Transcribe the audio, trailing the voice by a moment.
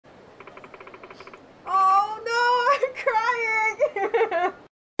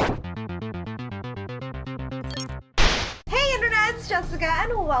Jessica,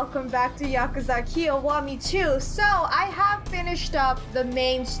 and welcome back to Yakuza Kiwami 2. So, I have finished up the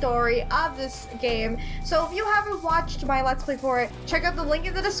main story of this game. So, if you haven't watched my Let's Play for it, check out the link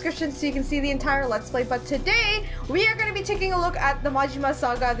in the description so you can see the entire Let's Play. But today, we are going to be taking a look at the Majima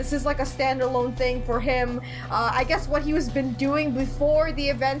Saga. This is like a standalone thing for him. I guess what he was been doing before the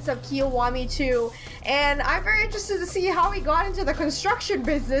events of Kiwami 2. And I'm very interested to see how he got into the construction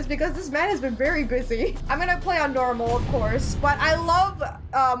business because this man has been very busy. I'm going to play on normal, of course. But I love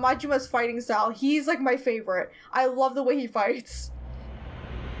Majima's fighting style. He's like my favorite. I love the way he fights.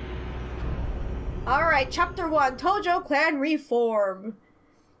 Alright, chapter 1, Tojo Clan Reform.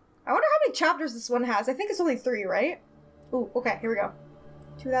 I wonder how many chapters this one has. I think it's only 3, right? Ooh, okay, here we go.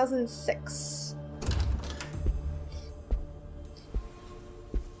 2006.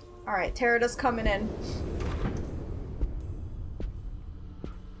 Alright, Terada's coming in.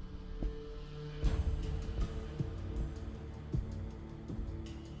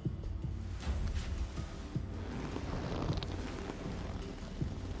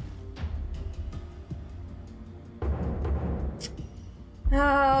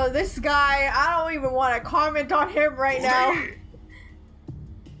 Oh, this guy, I don't even want to comment on him right now.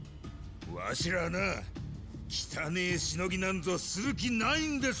 わしらな、汚ねえしのぎなんぞする気ない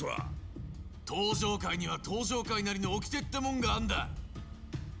んですわ。登場会には登場会なりの掟ってもんがあんだ。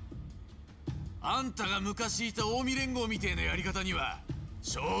あんたが昔いた近江連合みてえなやり方には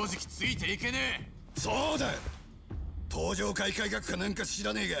正直ついていけねえ。そうだ。登場会改革かなんか知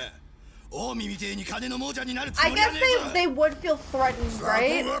らねえが。 I guess they would feel threatened,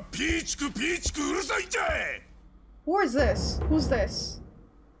 right? Who is this? Who's this?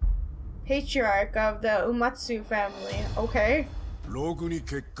 Patriarch of the Umatsu family. Okay. But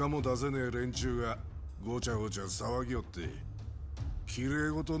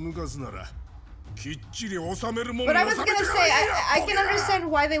I was gonna say, I can understand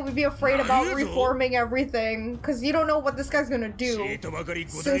why they would be afraid about reforming everything, because you don't know what this guy's gonna do,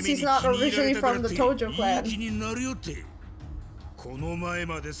 since he's not originally from the Tojo Clan.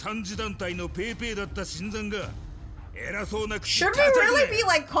 Should we really be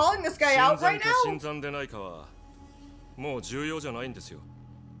like calling this guy out right now?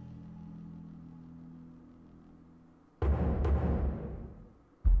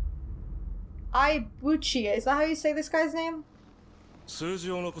 Ibuchi, is that how you say this guy's name? 数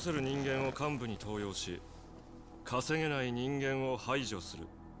字を残せる人間を幹部に登用し、稼げない人間を排除する。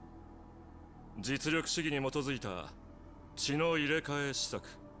実力主義に基づいた血の入れ替え施策。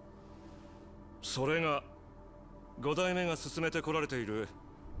それが5代目が進めてこられている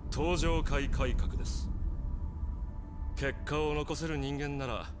登場会改革です。結果を残せる人間な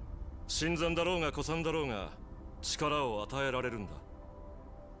ら、新参だろうが古参だろうが力を与えられるんだ。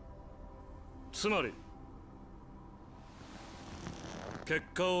 つまり結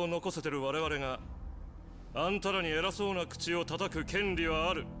果を残せてる我々があんたらに偉そうな口を叩く権利は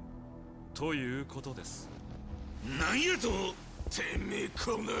あるということです。何やとてめえ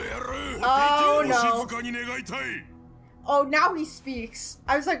この野郎。静かに願いたい。Oh, now he speaks.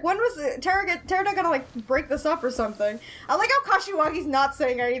 I was like, when was Terada gonna like break this up or something? I like how Kashiwagi's not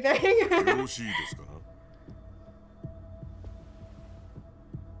saying anything. よろしいですかな。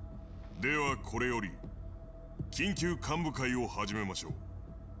 ではこれより緊急幹部会を始めましょう。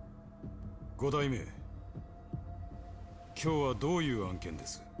5代目、今日はどういう案件で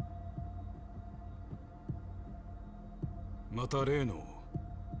す？また例の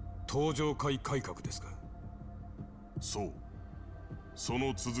登場会改革ですか？そう、そ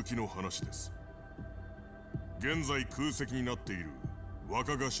の続きの話です。現在空席になっている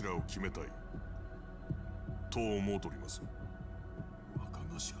若頭を決めたいと思うとります。若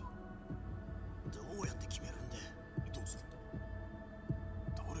頭 どうやって決めるんでどうするんだ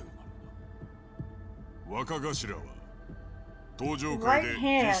誰がなるんだ若頭は登場会で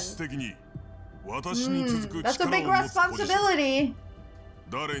実質的に私に続く力を持つポジション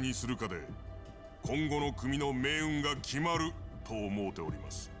誰にするかで今後の組の命運が決まると思っておりま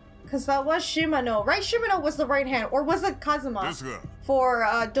す Because that was Shimano, right? Shimano was the right hand, or was it Kazuma for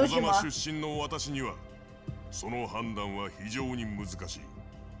Dojima? 出身の私にはその判断は非常に難しい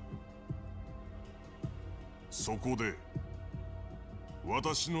そこで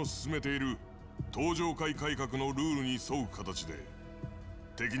私の進めている登場会改革のルールに沿う形で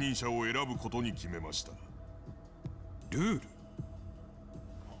適任者を選ぶことに決めましたルールど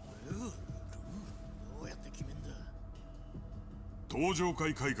うやって決めんだ登場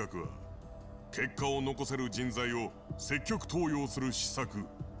会改革は結果を残せる人材を積極登用する施策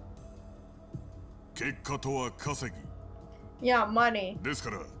結果とは稼ぎ Yeah, money です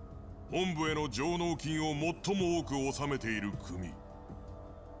から本部への上納金を最も多く納めている組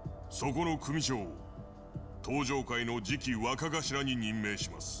そこの組長を東上会の次期若頭に任命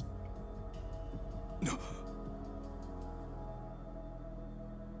します。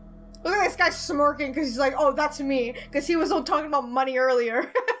Look at this guy smirking because he's like, oh, that's me. Because he was talking about money earlier.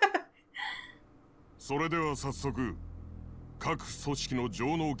 それでは早速、各組織の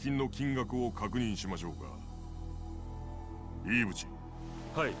上納金の金額を確認しましょうか。飯淵。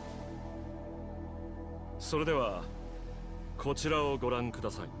はい。それでは、こちらをご覧くだ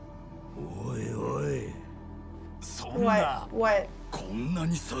さい。おいおい。そんな。What? こんな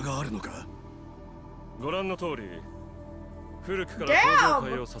に差があるのか。ご覧の通り。古くから東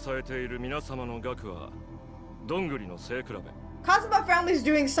上会を支えている皆様の額はどんぐりの背比べ。Kazuma family's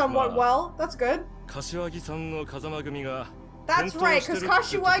doing somewhat well. That's good. 柏木さんの風間組が That's right, because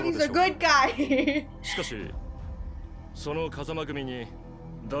Kashiwagi's a good guy. しかしその風間組に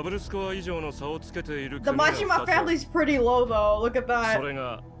ダブルスコア以上の差をつけている The 組が Majima family's pretty low though. Look at that. それ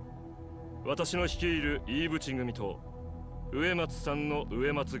が私の率いる飯淵組と植松さんの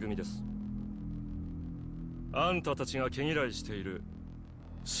植松組です。あんたたちが毛嫌いしている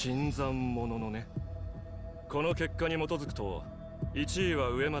新参者のね。この結果に基づくと1位は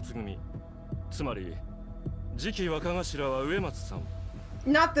植松組、つまり次期若頭は植松さん。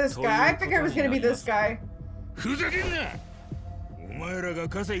 Not this guy. I figured it was gonna be this guy. ふざけんな。お前らが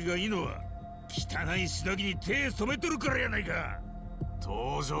稼ぎがいいのは汚いしだぎに手染めとるからやないか。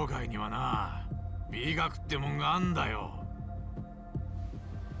東上界にはな、美学ってもんがあんだよ。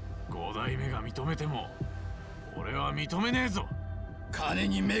5代目が認めても俺は認めねえぞ。金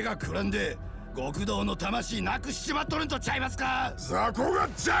に目がくらんで極道の魂なくしちまっとるんとちゃいますか。雑魚が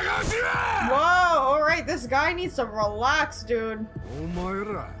ジャガしWhoa, alright, this guy needs to relax, dude. お前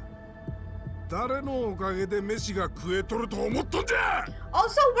ら誰のおかげで飯が食えとると思っとんじゃ。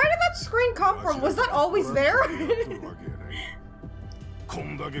 Also, where did that screen come from? Was that always there? こ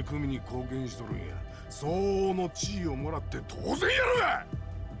んだけ組に貢献しとるんや。相応の地位をもらって当然やろが。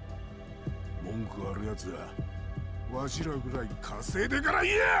文句あるやつはわしらぐらい稼いでから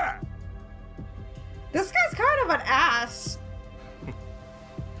言え。 This guy's kind of an ass.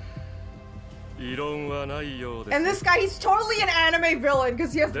 異論はないようです。 And this guy, he's totally an anime villain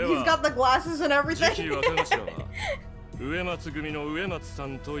because he's got the glasses and 次期 everything. 若頭は植松組の植松さ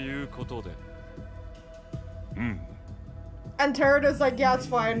んということで。And Terada's like, yeah, it's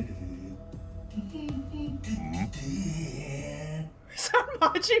fine. Son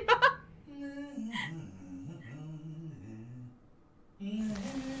Majima?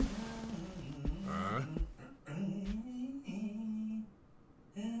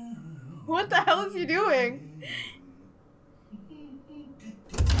 What the hell is he doing?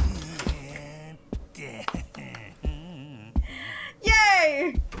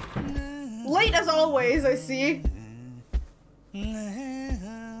 Yay! Late as always, I see.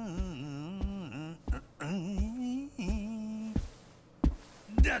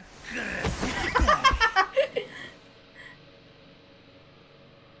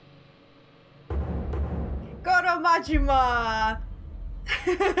 Goro Majima!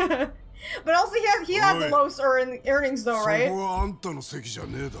 But also he had the lowest earnings though, right? そこはあんたの席じゃ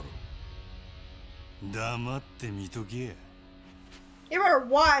ねえだろ。黙って見とけ。 You better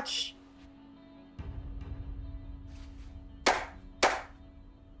watch.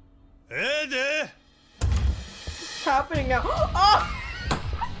 What's happening now? Oh!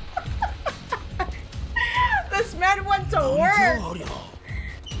 This man went to work.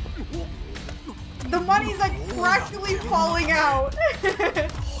 The money's like practically falling out.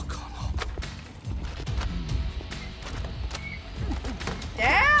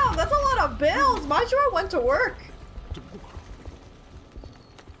 Damn, that's a lot of bills. Majima went to work.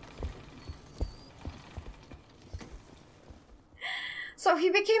 So he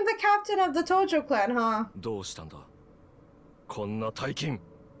became the captain of the Tojo Clan, huh? どうしたんだこんな大金。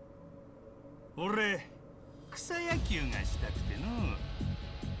俺草野球がしたくての。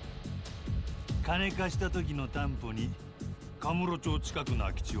金貸した時の担保にカムロ町近くの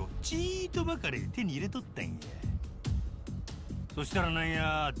空き地をちーっとばかり手に入れとったんや。そしたらなん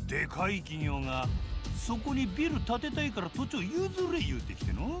やでかい企業がそこにビル建てたいから土地を譲れ言うてき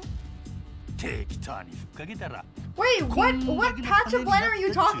ての。適当にふっかけたら。Wait, what patch of land are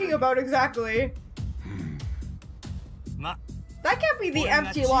you talking about exactly? That can't be the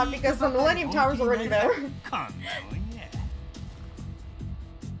empty lot because the Millennium Tower's already there.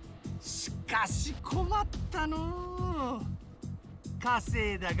 しかし困ったの。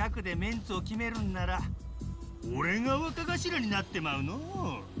稼いだ額でメンツを決めるんなら俺が若頭になってまう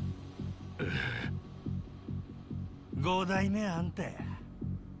の。5代目あんたや。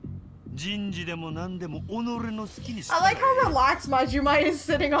人事でも何でも己の好きにし I like how relaxed Majima is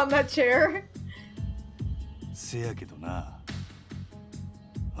sitting on that chair. せやけどな、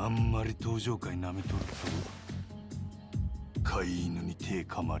あんまり登場会なめとると飼い犬に手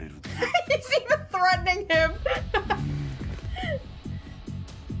噛まれる。 He's even threatening him.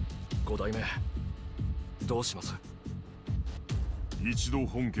 5代目どうします？一度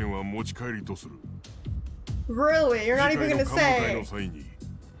本件は持ち帰りとする。 Really? You're not 次 even 回の gonna 幹部会 say? の際に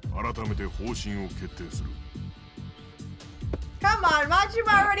改めて方針を決定する。 Come on, Majima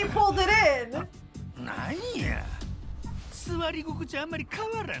already pulled it in. なんや、座り心地あんまり変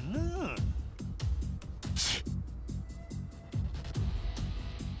わらんな。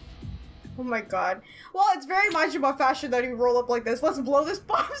 Oh my god. Well, it's very Majima fashion that he roll up like this. Let's blow this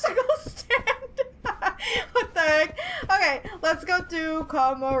popsicle stand. What the heck? Okay, let's go to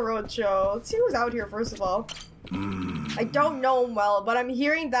Kamurocho. Let's see who's out here first of all. I don't know him well, but I'm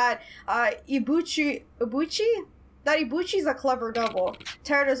hearing that Ibuchi's a clever double.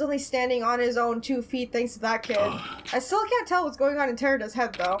 Terada's only standing on his own 2 feet thanks to that kid. I still can't tell what's going on in Terada's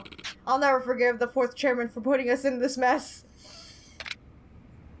head though. I'll never forgive the 4th chairman for putting us in this mess.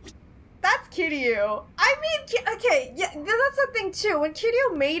 That's Kiryu. I mean, okay, yeah, that's the thing too. When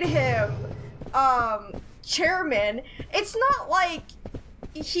Kiryu made him, chairman, it's not like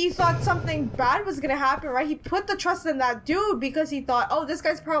he thought something bad was gonna happen, right? He put the trust in that dude because he thought, oh, this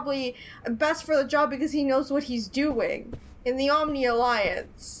guy's probably best for the job because he knows what he's doing in the Omni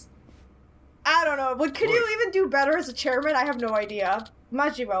Alliance. I don't know, but could you even do better as a chairman? I have no idea.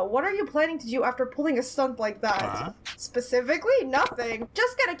 Majima, what are you planning to do after pulling a stunt like that? Specifically, nothing.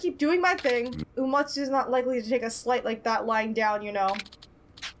 Just gotta keep doing my thing. Umatsu's not likely to take a slight like that lying down, you know.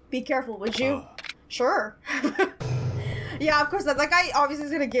 Be careful, would you? Sure. Yeah, of course, that guy obviously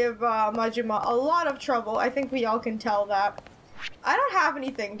is gonna give Majima a lot of trouble. I think we all can tell that. I don't have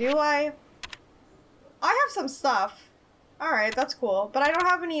anything, do I? I have some stuff. Alright, that's cool. But I don't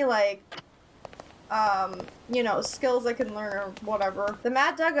have any, like, you know, skills I can learn or whatever. The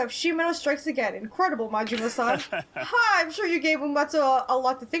Mad Dog of Shimano strikes again. Incredible, Majima-san. Ha! I'm sure you gave Umatsu a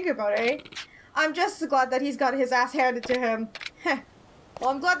lot to think about, eh? I'm just glad that he's got his ass handed to him. Well,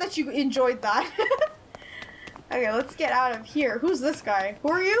 I'm glad that you enjoyed that. Okay, let's get out of here. Who's this guy? Who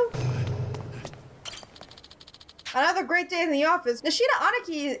are you? Another great day in the office. Nishida,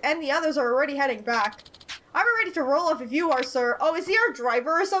 Anaki, and the others are already heading back. I'm ready to roll off if you are, sir. Oh, is he our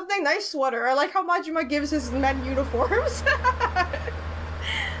driver or something? Nice sweater. I like how Majima gives his men uniforms.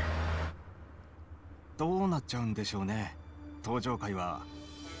 どうなっちゃうんでしょうね、登場会は。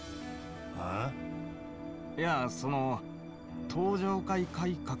いや、その登場会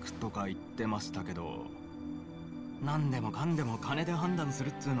改革とか言ってましたけど、何でもかんでも金で判断する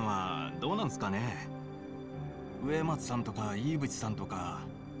っつうのはどうなんすかね。植松さんとか飯渕さんとか。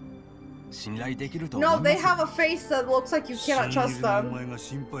 No, they have a face that looks like you cannot trust them. お前が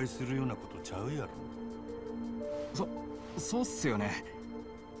心配するようなことちゃうやろ。そうっすよね。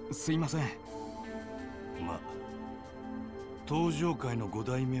すいません。まあ、登場会の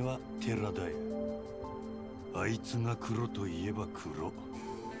5代目は寺田や。あいつが黒といえば黒、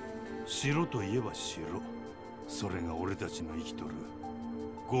白といえば白。それが俺たちの生きとる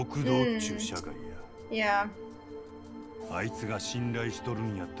極道っちゅう社会や。あいつが信頼しとる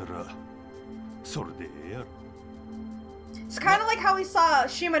んやったら。 It's kind of like how we saw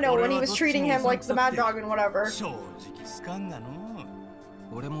Shimano when he was treating him like the mad dog and whatever.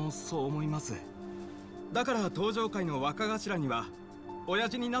 俺もそう思います。だから登場会の若頭には親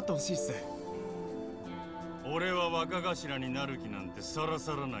父になってほしいっす。俺は若頭になる気なんてさら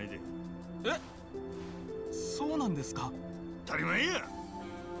さらないで。そうなんですか。当たり前や。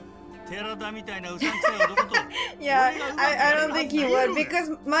 Yeah, I don't think he would because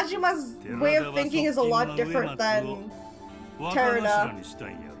Majima's way of thinking is a lot different than Terada.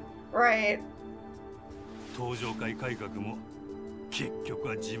 Right.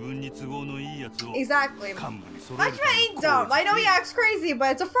 Exactly. Majima ain't dumb. I know he acts crazy,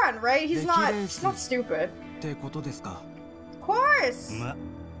 but it's a friend, right? He's not stupid. Of course.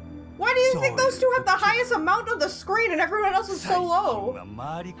 Why do you think those two have the highest amount of the screen and everyone else is so low? How old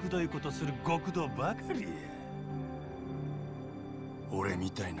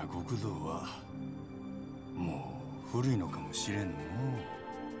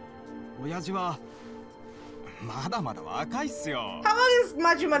is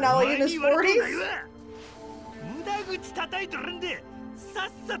Majima now? Like in his 40s?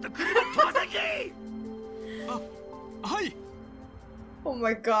 Oh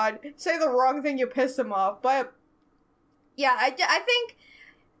my god. Say the wrong thing, you piss him off. But yeah, I think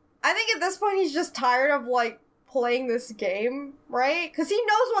at this point he's just tired of like playing this game, right? Because he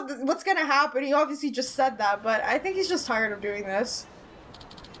knows what's gonna happen. He obviously just said that, but I think he's just tired of doing this.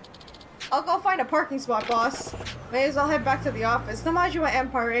 I'll go find a parking spot, boss. May as well head back to the office. The Majima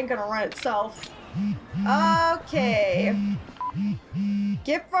Empire ain't gonna run itself. Okay.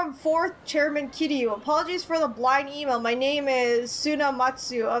 Gift from 4th Chairman Kiryu. Apologies for the blind email. My name is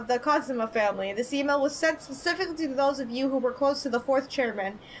Tsunamatsu of the Kazuma family. This email was sent specifically to those of you who were close to the 4th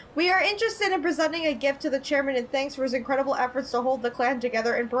Chairman. We are interested in presenting a gift to the Chairman in thanks for his incredible efforts to hold the clan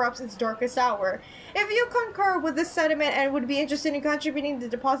together in perhaps its darkest hour. If you concur with this sentiment and would be interested in contributing the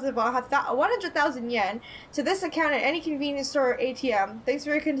deposit of 100,000 yen to this account at any convenience store or ATM, thanks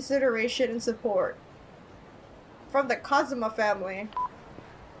for your consideration and support. From the Kazuma family.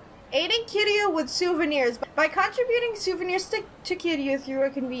 Aiding Kiryu with souvenirs. By contributing souvenirs to Kiryu through a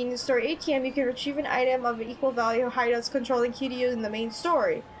convenience store ATM, you can retrieve an item of equal value hideouts controlling Kiryu in the main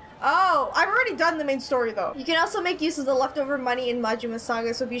story. Oh, I've already done the main story though. You can also make use of the leftover money in Majima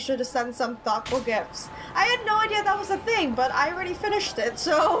Saga, so be sure to send some thoughtful gifts. I had no idea that was a thing, but I already finished it,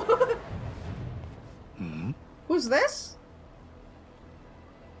 so... Who's this?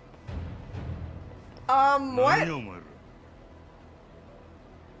 What?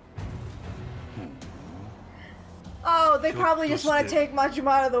 Oh, they probably just want to take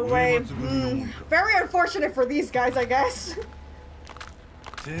Majima out of the way. Very unfortunate for these guys, I guess.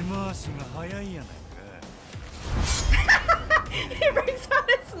 He brings out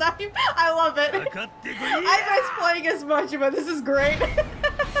his knife. I love it. I miss playing as Majima. This is great.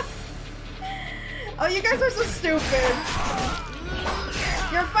 Oh, you guys are so stupid.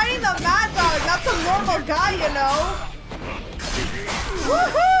 You're fighting the Mad Dog, not some normal guy, you know.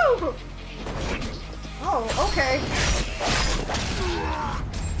 Woohoo! Oh, okay.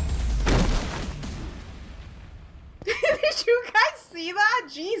 Did you guys see that?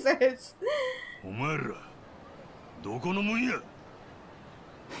 Jesus. お前らどこのもんや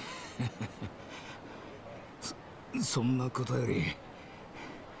そんなことより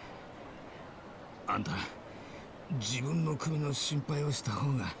あんた自分の首の心配をした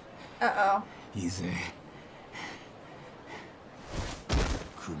方がいいぜ。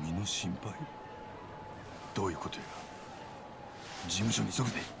首の心配どういうことや事務所に急ぐ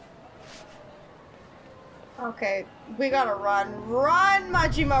で Okay, we gotta run. Run,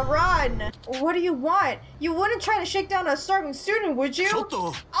 Majima, run! What do you want? You wouldn't try to shake down a starving student, would you?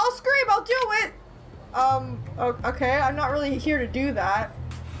 I'll scream, I'll do it! Okay, I'm not really here to do that.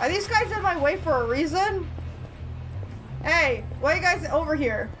 Are these guys in my way for a reason? Hey, why are you guys over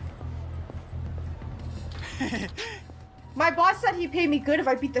here? My boss said he'd pay me good if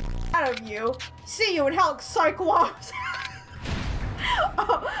I beat the out of you. See you in hell, Cyclops!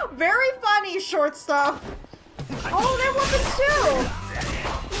 Oh, very funny, short stuff. Oh, they have weapons too!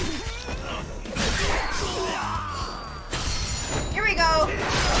 Here we go!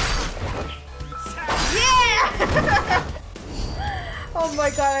 Yeah! Oh my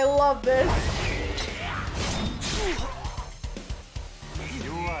god, I love this.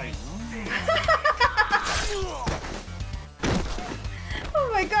 Oh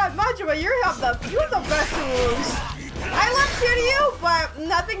my god, Majima, you have the best moves. I love Kiryu, but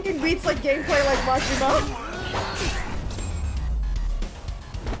nothing can beat like gameplay like Majima.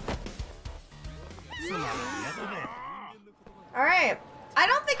 Alright. I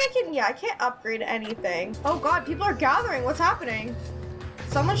don't think I can't upgrade anything. Oh god, people are gathering. What's happening?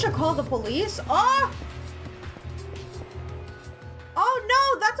 Someone should call the police? Oh! Oh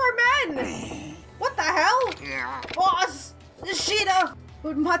no, that's our men! What the hell? Boss! Nishida!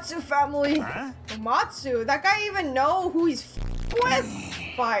 Uematsu family. Huh? Uematsu? That guy even know who he's with?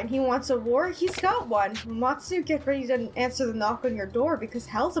 Fine, he wants a war? He's got one. Uematsu, get ready to answer the knock on your door because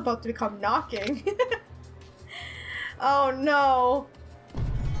hell's about to become knocking. Oh no.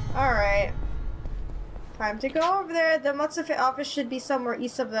 Alright. Time to go over there. The Matsufe office should be somewhere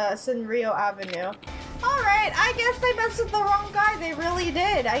east of the Senryo Avenue. Alright, I guess they messed with the wrong guy. They really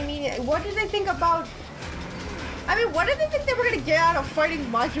did. I mean, what did they think about... what did they think they were gonna get out of fighting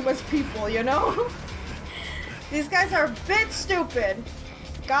Majima's people, you know? These guys are a bit stupid.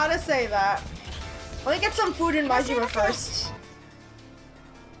 Gotta say that. Let me get some food in Majima first.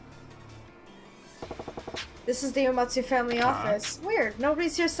 This is the Uematsu family office. Weird.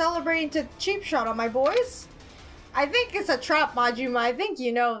 Nobody's here celebrating to cheap shot on my boys. I think it's a trap, Majima. I think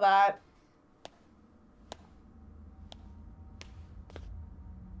you know that.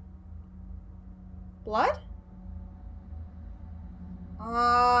 Blood?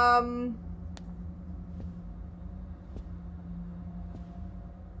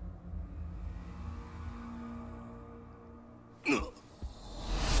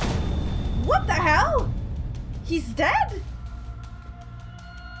 What the hell? He's dead?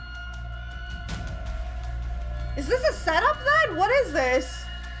 Is this a setup then? What is this?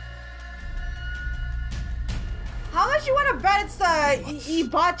 How much you want to bet it's the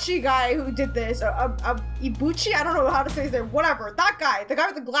Ibachi guy who did this? Ibuchi? I don't know how to say his name. Whatever. That guy. The guy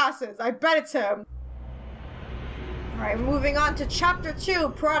with the glasses. I bet it's him. Alright, moving on to Chapter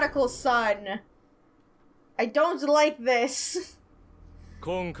 2, Prodigal Son. I don't like this. I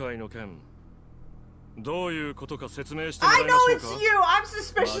know it's you! I'm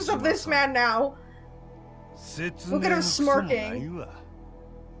suspicious of this man now. Look at him smirking.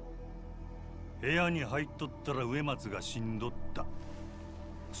 部屋に入っとったら植松が死んどった。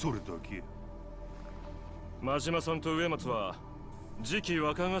それだけ。真島さんと植松は次期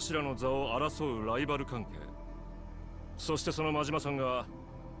若頭の座を争うライバル関係。そしてその真島さんが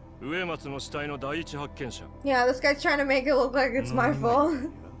植松の死体の第一発見者。Yeah, this guy's trying to make it look like it's my fault.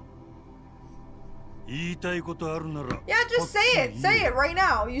 言いたいことあるなら。Yeah, just say it. Say it right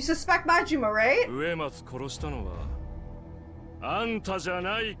now. You suspect Majima, right? 植松殺したのは。あんたじゃ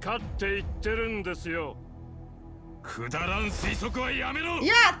ないかって言ってるんですよ。くだらん推測はやめろ。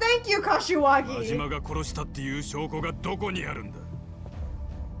Yeah, thank you, Kashiwagi. 真島が殺したっていう証拠がどこにあるんだ。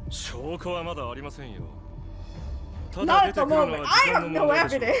証拠はまだありませんよ。Not at the moment. I have no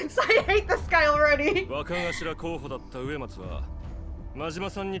evidence. I hate this guy already. 若頭候補だった植松は真島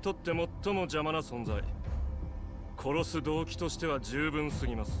さんにとって最も邪魔な存在。殺す動機としては十分す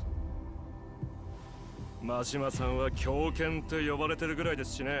ぎます。真島さんは狂犬って呼ばれてるぐらいで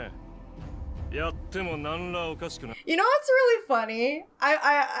すしね。やっても何らおかしくない。You know what's really funny?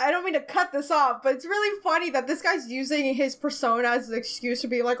 I don't mean to cut this off, but it's really funny that this guy's using his persona as an excuse to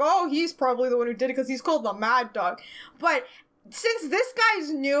be like, oh, he's probably the one who did it because he's called the Mad Dog. But since this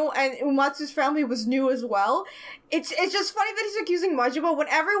guy's new and Umatsu's family was new as well, it's just funny that he's accusing Majima when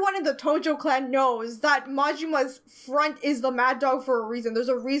everyone in the Tojo clan knows that Majima's front is the Mad Dog for a reason. There's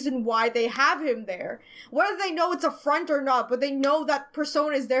a reason why they have him there. Whether they know it's a front or not, but they know that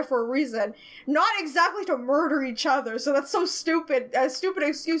persona is there for a reason. Not exactly to murder each other, so that's so stupid, a stupid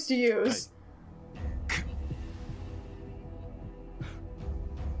excuse to use.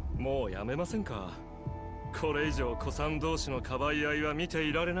 もうやめませんか。これ以上子さん同士のかばい合いは見て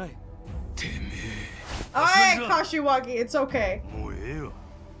いられない。てめえ。Alright, Kashiwagi, it's okay. もうええわ。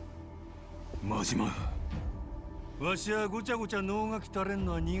真島。わしはごちゃごちゃ能がきたれん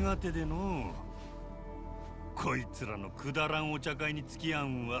のは苦手での。こいつらのくだらんお茶会に付き合う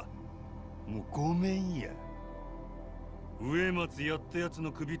んはもうごめんや。植松やったやつ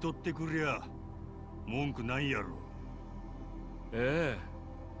の首取ってくりゃ文句ないやろ。え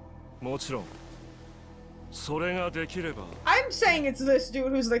え、もちろん。それができれば。I'm saying it's this dude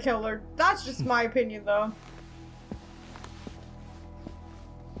who's the killer. That's just my opinion, though.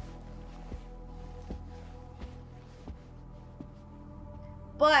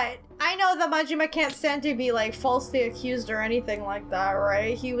 But I know that Majima can't stand to be like falsely accused or anything like that,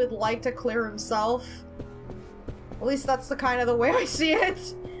 right? He would like to clear himself. At least that's the kind of the way I see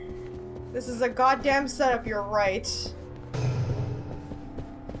it. This is a goddamn setup, you're right.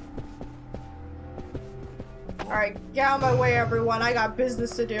 Alright, get out of my way, everyone. I got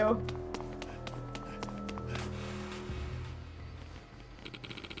business to do.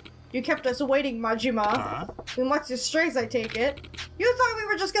 You kept us waiting, Majima. Umatsu strays, I take it. You thought we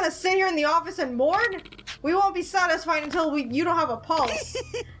were just gonna sit here in the office and mourn? We won't be satisfied until you don't have a pulse.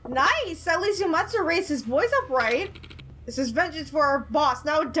 Nice! At least Umatsu raised his voice up right. This is vengeance for our boss.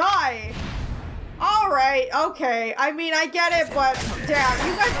 Now die! Alright, okay. I mean, I get it, but damn,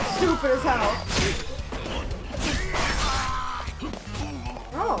 you guys are stupid as hell.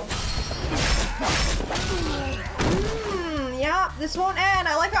 Oh. Yeah, this won't end.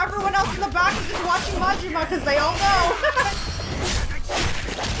 I like how everyone else in the back is just watching Majima because they all know.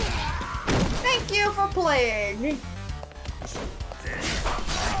 Thank you for playing.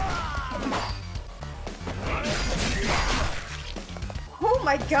 Oh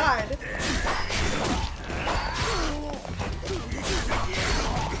my god.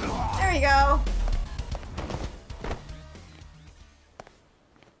 There you go.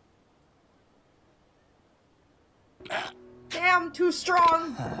 Damn, too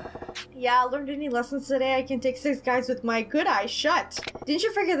strong. Yeah, I learned any lessons today. I can take 6 guys with my good eye shut. Didn't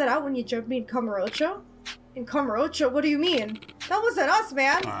you figure that out when you jumped me in Kamurocho? In Kamurocho? What do you mean? That wasn't us,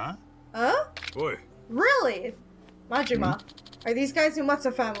 man. Huh? Oi. Really? Majima. Are these guys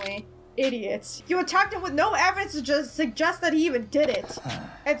Umatsu family? Idiots. You attacked him with no evidence to just suggest that he even did it.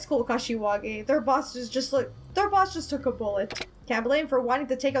 It's cool, Kashiwagi. Their boss just took a bullet. Can't blame for wanting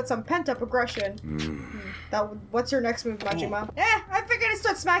to take out some pent-up aggression. What's your next move, Majima? I figured I'd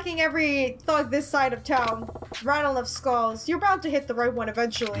start smacking every thug this side of town. Rattle of skulls. You're bound to hit the right one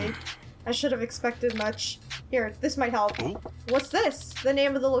eventually. I should have expected much. Here, this might help. What's this? The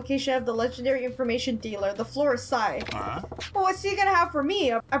name of the location of the legendary information dealer, the Florist Sai. Well, what's he gonna have for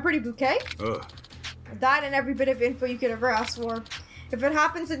me? A pretty bouquet? That and every bit of info you could ever ask for. If it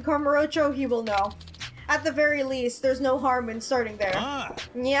happens in Kamurocho, he will know. At the very least, there's no harm in starting there.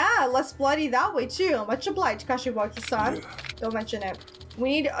 Yeah, less bloody that way too. Much obliged, Kashiwagi-san. Don't mention it. We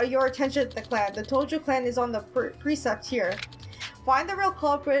need your attention at the clan. The Tojo Clan is on the precept here. Find the real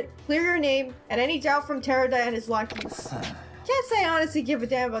culprit, clear your name, and any doubt from Terada and his lackeys. Can't say I honestly give a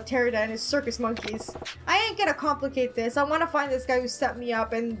damn about Terada and his circus monkeys. I ain't gonna complicate this. I want to find this guy who set me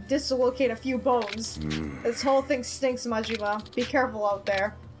up and dislocate a few bones. This whole thing stinks, Majima. Be careful out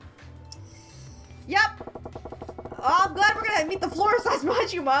there. Yep. I'm glad we're gonna meet the floor-sized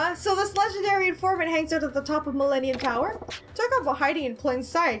Majima. So this legendary informant hangs out at the top of Millennium Tower? Talk about hiding in plain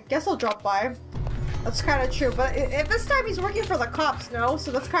sight. Guess I'll drop by. That's kind of true, but at this time he's working for the cops, no?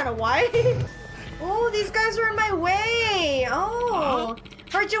 So that's kind of why. Oh, these guys are in my way. Oh,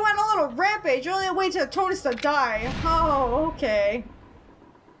 heard you went on a little rampage. You're only waiting to told us to die. Oh, okay.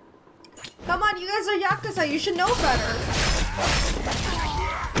 Come on, you guys are Yakuza. You should know better.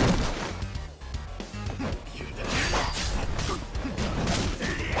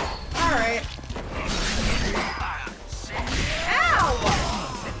 All right. Ow!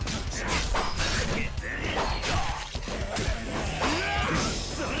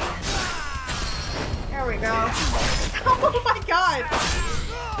 There we go. Oh my god!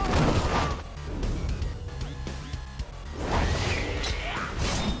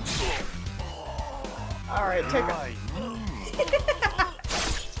 Alright, take it.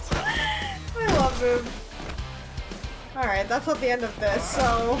 I love him. Alright, that's not the end of this,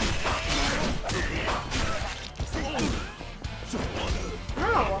 so...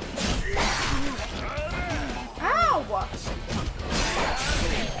 Ow! Ow!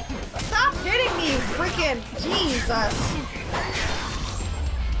 Stop hitting me, freaking Jesus!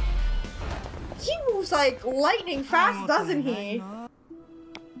 He moves like lightning fast, doesn't he?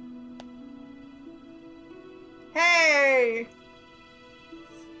 Hey!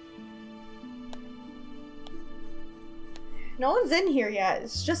 No one's in here yet,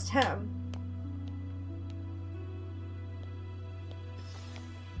 it's just him.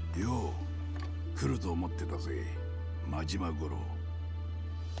 Yo, 来ると思ってたぜ、Majima Goro。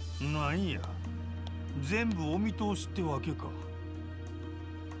なんや、全部お見通しってわけか。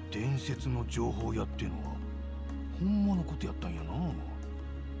伝説の情報やってのは本物のことやったんやな。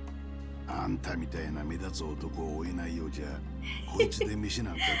あんたみたいな目立つ男を追えないようじゃ、こいつで飯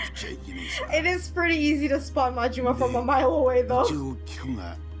なんか食っちゃいけねえさ。It is pretty easy to spot Majima from a mile away, though. 一応聞く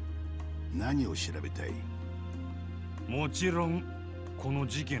が、何を調べたい？もちろんこの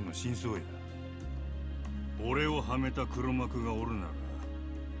事件の真相や。俺をはめた黒幕がおるなら。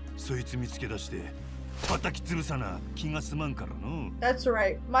そいつ見つけ出して叩き潰さな気が済まんからの。That's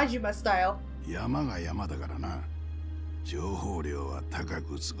right, Majima style. 山が山だからな。情報量は高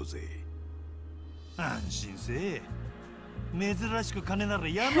くつくぜ。安心せえ。珍しく金なら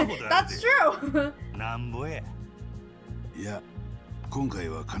山ほどあるぜ。That's true. なんぼや。いや、今回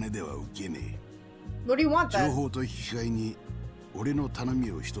は金では受けねえ。What do you want then? 情報と引き換えに俺の頼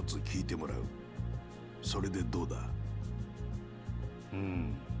みを一つ聞いてもらう。それでどうだ？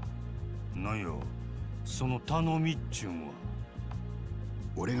なんや、その頼みっちゅうんは。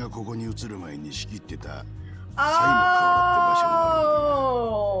俺がここに移る前に仕切ってたサイの河原って場所があ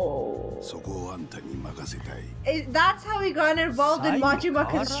るんだ。そこをあんたに任せたい。That's how he got involved in Majima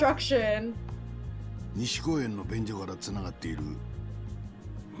construction. 西公園の便所からつながっている。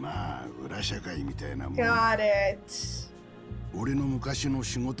まあ、裏社会みたいなもん。Got it. 俺の昔の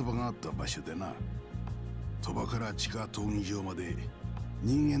仕事場があった場所でな。鳥羽から地下闘技場まで。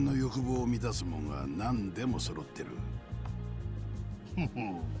人間の欲望を満たすもんが何でも揃ってる。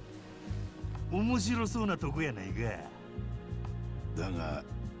面白そうなとこやないか。だが、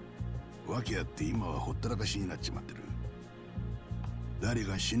訳あって今はほったらかしになっちまってる。誰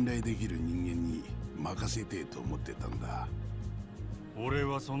が信頼できる人間に任せてえと思ってたんだ。俺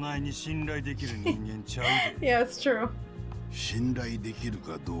はそないに信頼できる人間ちゃうで。Yeah, it's true. 信頼できる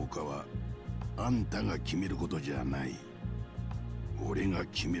かどうかはあんたが決めることじゃない。俺が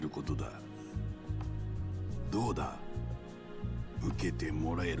決めることだ。どうだ？受けて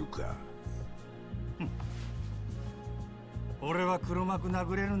もらえるか？俺は黒幕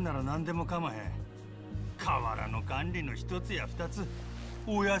殴れるんなら何でも構へん。河原の管理の一つや二つ。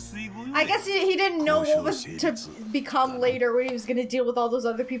お安いご用。I guess he didn't know what was to become later when he was gonna deal with all those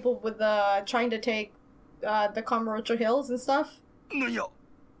other people with trying to take the Kamurocho Hills and stuff. なんや、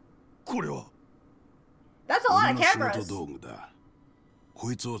これは。That's a lot of cameras. 仕事道具だ。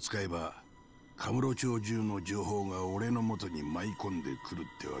こいつを使えば、カムロ町中の情報が俺の元に舞い込んでくるっ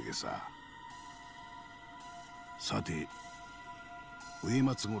てわけさ。さて、植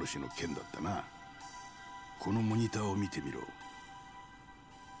松殺しの件だったな。このモニターを見てみろ。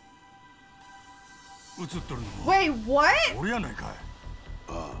映っとるの。Wait, what? 俺やないかい。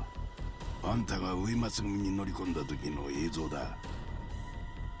ああ、あんたが植松組に乗り込んだ時の映像だ。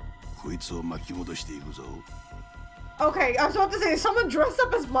こいつを巻き戻していくぞ。Okay, I was about to say, someone dressed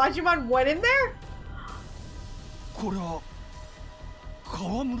up as Majima and went in there? これは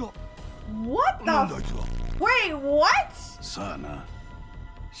川村。What the? Wait, what? さあな。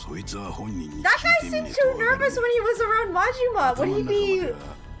そいつは本人に That guy seemed too nervous when he was around Majima.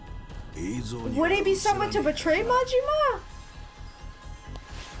 Would he be someone to betray Majima?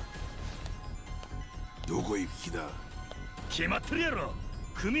 どこ行く気だ。決まってるやろ。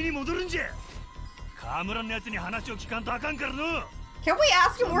組に戻るんじゃ。川村のやつに話を聞かんとあかんからの。Can we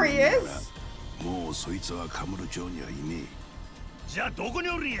ask him where he is? もうそいつはカムロ町にはいねえ。じゃあどこに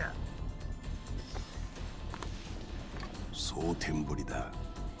おるんや。Sotenboriだ。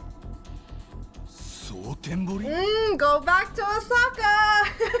Sotenbori? Go back to Osaka.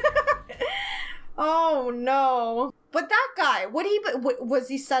 Oh no. But that guy, was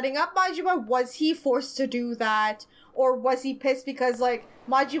he setting up Majima? Was he forced to do that? Or was he pissed because, like,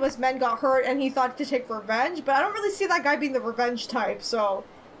 Majima's men got hurt and he thought to take revenge? But I don't really see that guy being the revenge type, so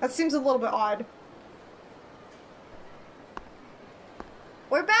that seems a little bit odd.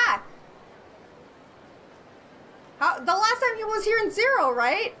 We're back. The last time he was here in Zero,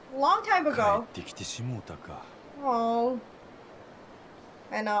 right? Long time ago. Oh.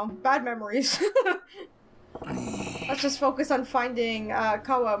 I know. Bad memories. Let's just focus on finding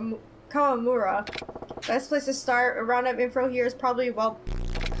Kawamura. Best place to start. Roundup info here is probably, well,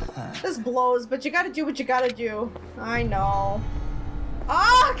 this blows, but you gotta do what you gotta do. I know.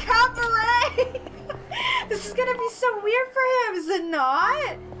 Oh, cabaret! This is gonna be so weird for him, is it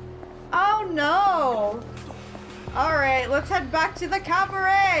not? Oh no. Alright, let's head back to the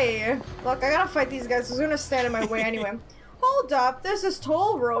cabaret. Look, I gotta fight these guys. Who's gonna stand in my way anyway? Hold up, there's this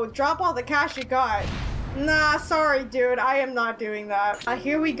toll road. Drop all the cash you got. Nah, sorry, dude. I am not doing that.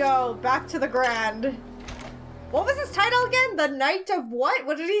 Here we go. Back to the Grand. What was his title again? The Knight of what?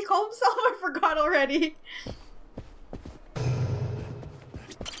 What did he call himself? I forgot already.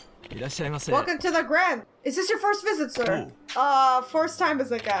 Welcome to the Grand. Is this your first visit, sir? First time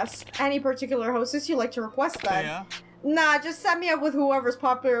as a guest. Any particular hostess you'd like to request then? Yeah. Nah, just set me up with whoever's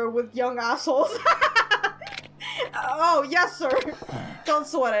popular with young assholes. Oh, yes, sir. Don't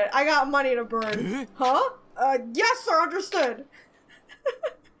sweat it. I got money to burn. Huh? Yes, sir. Understood.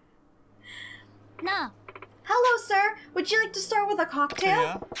 Nah. Hello, sir. Would you like to start with a cocktail?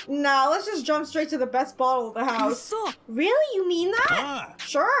 Yeah. Nah, let's just jump straight to the best bottle of the house. Really? You mean that?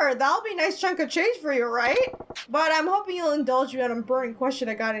 Sure, that'll be a nice chunk of change for you, right? But I'm hoping you'll indulge me on a burning question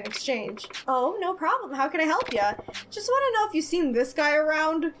I got in exchange. Oh, no problem. How can I help you? Just want to know if you've seen this guy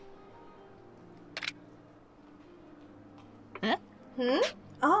around.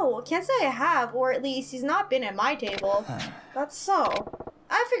 Oh, can't say I have, or at least he's not been at my table. That's so.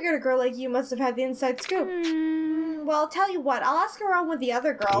 I figured a girl like you must have had the inside scoop. Well, tell you what, I'll ask around with the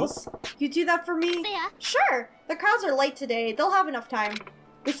other girls. You do that for me? Yeah. Sure. The crowds are late today. They'll have enough time.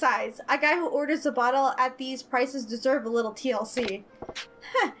 Besides, a guy who orders a bottle at these prices deserve a little TLC.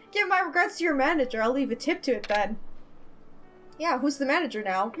 Give my regrets to your manager. I'll leave a tip to it then. Yeah, who's the manager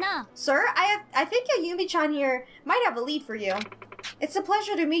now? Nah. Sir, I think Yumi-chan here might have a lead for you. It's a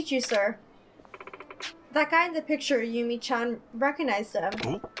pleasure to meet you, sir. That guy in the picture, Yumi-chan, recognized him.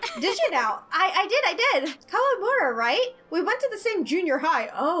 Did you now? I did. Kawamura, right? We went to the same junior high.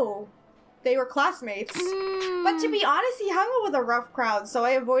 Oh. They were classmates. But to be honest, he hung out with a rough crowd, so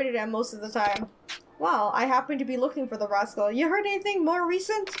I avoided him most of the time. Well, I happened to be looking for the rascal. You heard anything more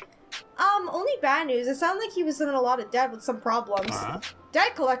recent? Only bad news. It sounded like he was in a lot of debt with some problems.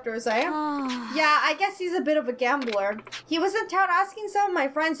 Debt collectors, eh? Yeah, I guess he's a bit of a gambler. He was in town asking some of my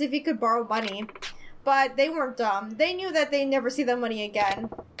friends if he could borrow money. But they weren't dumb. They knew that they'd never see the money again.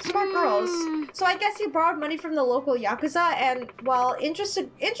 Smart girls. So I guess he borrowed money from the local Yakuza and, well, interest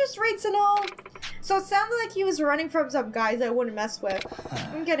rates and all. So it sounded like he was running from some guys I wouldn't mess with.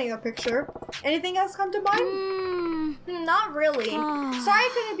 I'm getting a picture. Anything else come to mind? Not really. Sorry I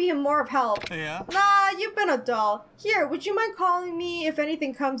couldn't be more of help. Yeah? Nah, you've been a doll. Here, would you mind calling me if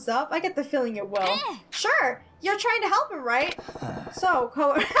anything comes up? I get the feeling it will. Sure, you're trying to help him, right? So,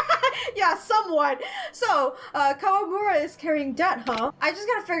 yeah, somewhat. So, Kawamura is carrying debt, huh? I just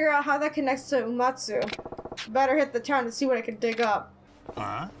gotta figure out how that connects to Umatsu. Better hit the town to see what I can dig up.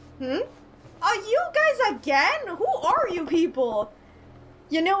 Huh? Are you guys again? Who are you people?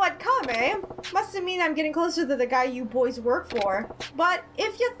 You know what, Kame? Must mean I'm getting closer to the guy you boys work for. But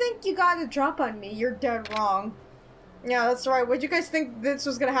if you think you got a drop on me, you're dead wrong. Yeah, that's right. Would you guys think this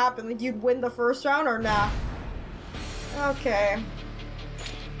was gonna happen? Like you'd win the first round or nah? Okay.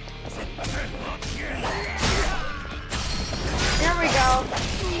 Here we go.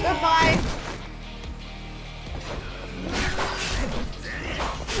 Goodbye.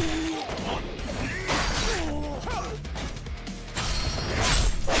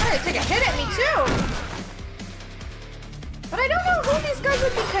 Trying to take a hit at me too. But I don't know who these guys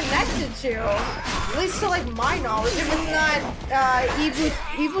would be connected to. At least to like my knowledge. If it's not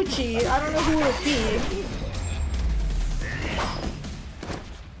Ibuchi, I don't know who it would be.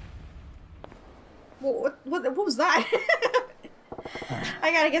 What was that?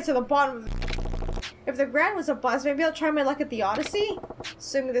 I gotta get to the bottom of it. If the Grand was a bust, maybe I'll try my luck at the Odyssey?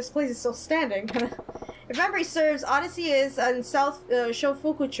 Assuming this place is still standing. If memory serves, Odyssey is in South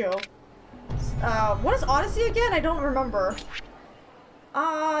Shofukucho. What is Odyssey again? I don't remember.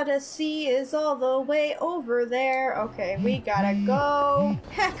 Odyssey is all the way over there. Okay, we gotta go.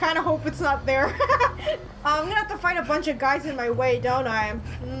 Kinda hope it's not there. I'm gonna have to fight a bunch of guys in my way, don't I?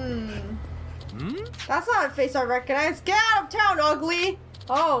 That's not a face I recognize. Get out of town, ugly!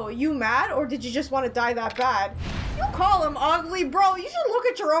 Oh, you mad? Or did you just want to die that bad? You call him ugly, bro. You should look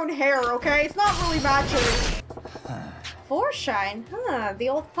at your own hair, okay? It's not really matching. Foreshine? Huh, the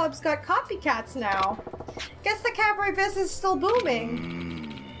old pub's got copycats now. Guess the cabaret business is still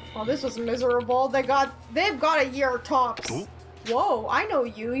booming. Oh, this was miserable. They've got a year tops. Whoa, I know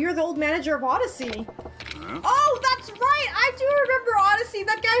you. You're the old manager of Odyssey. Oh, that's right! I do remember Odyssey.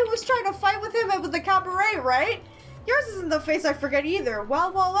 That guy who was trying to fight with him at the cabaret, right? Yours isn't the face I forget either.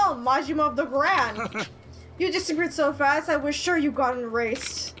 Well, Majima of the Grand. You disappeared so fast, I was sure you got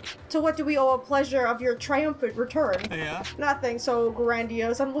erased. To what do we owe a pleasure of your triumphant return? Yeah? Nothing so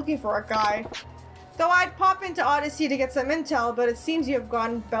grandiose. I'm looking for a guy. Though I'd pop into Odyssey to get some intel, but it seems you have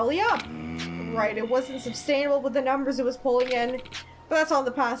gone belly up. Right, it wasn't sustainable with the numbers it was pulling in. But that's all in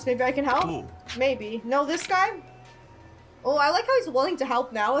the past. Maybe I can help? Ooh. Maybe. Know this guy? Oh, I like how he's willing to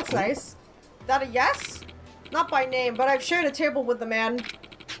help now. That's nice. That a yes? Not by name, but I've shared a table with the man.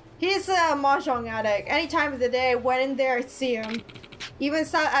 He's a mahjong addict. Any time of the day, I went in there, I'd see him. Even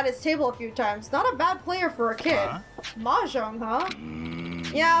sat at his table a few times. Not a bad player for a kid. Mahjong, huh?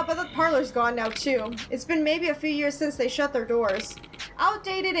 Yeah, but the parlor's gone now too. It's been maybe a few years since they shut their doors.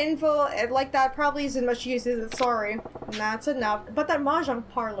 Outdated info like that probably isn't much use, is it? Sorry. That's enough. But that mahjong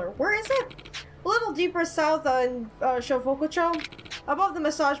parlor, where is it? A little deeper south in Shofukucho. Above the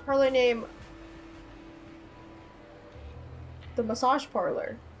massage parlor named... The massage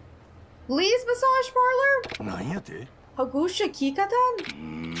parlor. Lee's massage parlor? Hagusha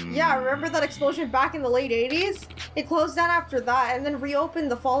Kikatan? Yeah, remember that explosion back in the late 80s? It closed down after that and then reopened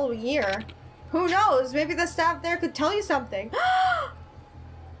the following year. Who knows? Maybe the staff there could tell you something.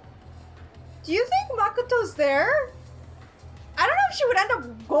 Do you think Makoto's there? I don't know if she would end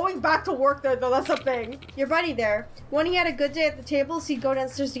up going back to work there though, that's the thing. Your buddy there. When he had a good day at the tables, he'd go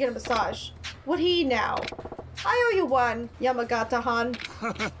downstairs to get a massage. Would he now? I owe you one, Yamagata-han.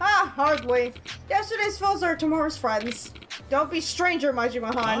 Hardly. Yesterday's foes are tomorrow's friends. Don't be stranger,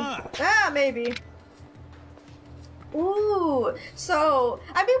 Majima-han. Maybe. Ooh, so,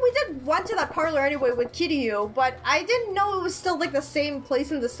 I mean, we did went to that parlor anyway with Kiryu, but I didn't know it was still, like, the same place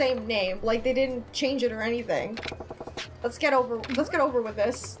and the same name. Like, they didn't change it or anything. Let's get over with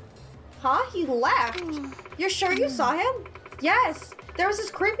this. Huh? He left? You're sure you saw him? Yes. There was this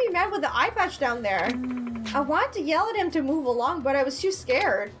creepy man with the eye patch down there. I wanted to yell at him to move along, but I was too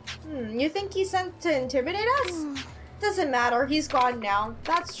scared. You think he sent to intimidate us? Doesn't matter, he's gone now.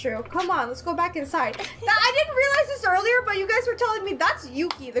 That's true. Come on, let's go back inside. I didn't realize this earlier, but you guys were telling me that's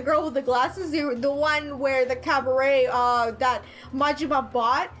Yuki, the girl with the glasses, the one where the cabaret that Majima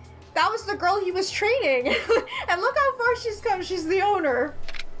bought. That was the girl he was training. And look how far she's come. She's the owner.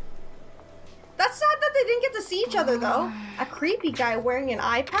 That's sad that they didn't get to see each other, though. A creepy guy wearing an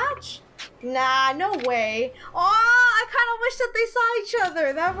eye patch? Nah, no way. Oh, I kind of wish that they saw each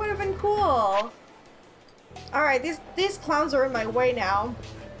other. That would have been cool. Alright, these clowns are in my way now.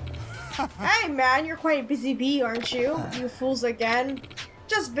 Hey, man, you're quite a busy bee, aren't you? You fools again.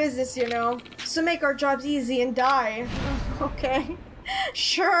 just business, you know, to make our jobs easy and die. Okay,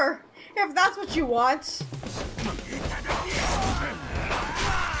 sure, if that's what you want.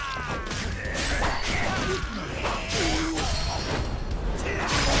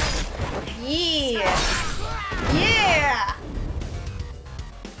 Yeah! Yeah!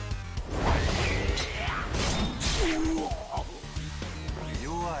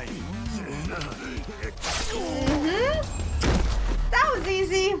 That was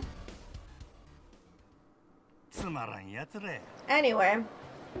easy. Anyway,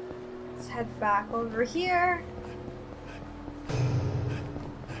 let's head back over here.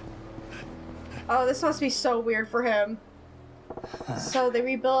 Oh, this must be so weird for him. So they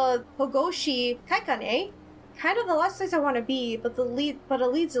rebuild Hogoshi Kaikane. Kind of the last place I want to be, but a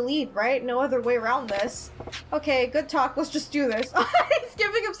lead's a lead, right? No other way around this. Okay, good talk. Let's just do this. He's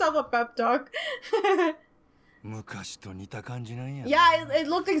giving himself a pep talk. Yeah, it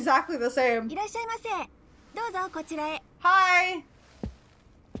looked exactly the same. Hi.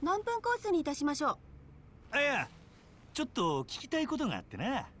 何分コースにいたしましょう。いや、ちょっと聞きたいことがあって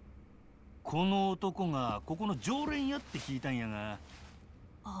な。この男がここの常連やって聞いたんやが。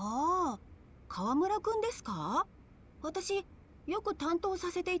ああ、川村くんですか？私よく担当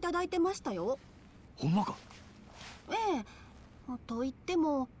させていただいてましたよ。ほんまか？ええ。と言って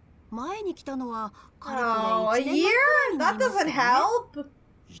も前に来たのはかれこれ1年前くらいになりますね。That doesn't help.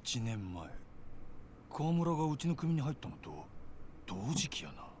 1年前。川村がうちの組に入ったのと同時期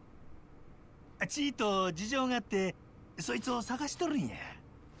やな。ちーと事情があってそいつを探しとるんや。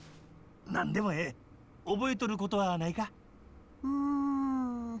なんでもええ。覚えとることはないか？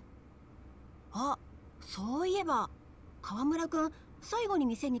あ、そういえば川村くん最後に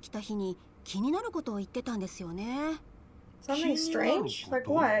店に来た日に気になることを言ってたんですよね。Something strange?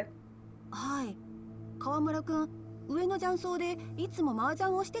 Like what? はい。川村くん上の雀荘でいつも麻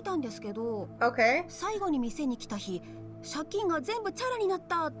雀をしてたんですけど、Okay. 最後に店に来た日、借金が全部チャラになっ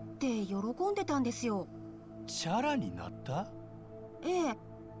たって喜んでたんですよ。チャラになった？ええ。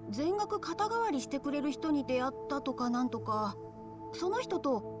全額肩代わりしてくれる人に出会ったとかなんとか。その人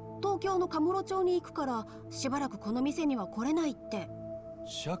と東京のカムロ町に行くからしばらくこの店には来れないって。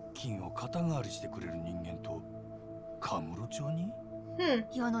借金を肩代わりしてくれる人間とカムロ町に？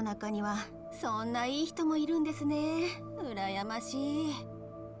世の中にはそんないい人もいるんですね。羨ましい。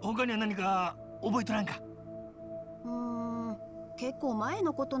他には何か覚えとらんか？結構前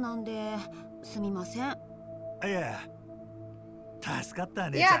のことなんですみません。いや、助かった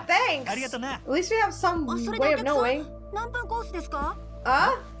ね。Yeah, thanks. ありがとな。At least we have some way of knowing. 何分コースですか？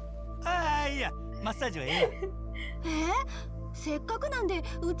いや、マッサージはええや。せっかくなんで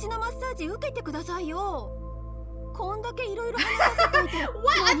うちのマッサージ受けてくださいよ。こんだけいろいろ話させといて。What?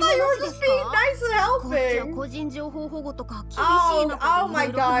 I thought you were just being nice and helping. 個人情報保護とか厳しいの。Oh my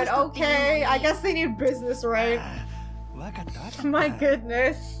god. Okay. I guess they need business, right? わかった。My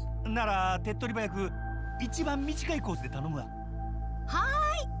goodness. なら手っ取り早く一番短いコースで頼むわ。は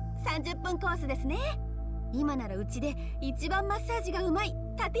ーい。30分コースですね。今ならうちで一番マッサージがうまい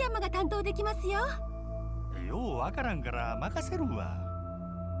立山が担当できますよ。ようわからんから任せるわ。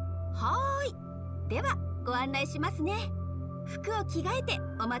はーい。ではご案内しますね。服を着替えて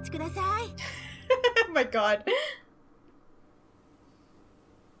お待ちください。Oh my god.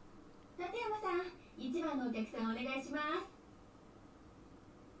 立山さん、一番のお客さんお願いしま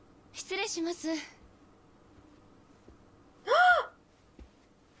す。失礼します。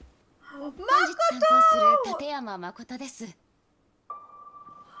本日担当する立山誠です。よ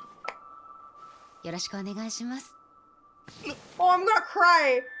ろしくお願いします。Oh, I'm gonna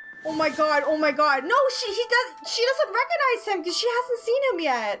cry. Oh my god. Oh my god. No, she doesn't recognize him because she hasn't seen him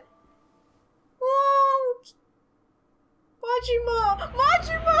yet. Oh, Majima.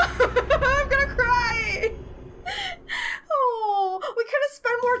 I'm gonna cry. Oh, we could have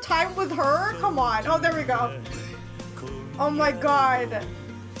spent more time with her. Come on. Oh, there we go. Oh my god.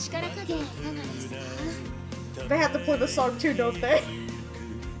 They have to play the song too, don't they?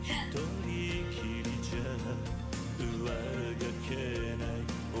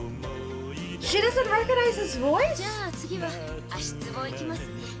 She doesn't recognize his voice? じゃあ次は足つぼ行きますね。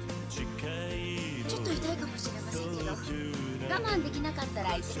ちょっと痛いかもしれませんけど、我慢できなかったら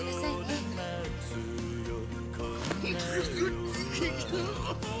言ってくださいね。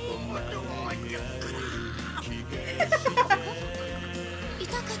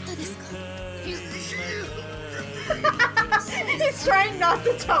痛かったですか？ He's trying not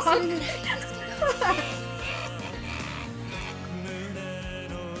to talk.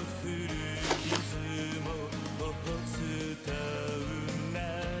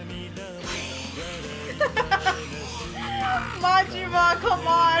 Majima, come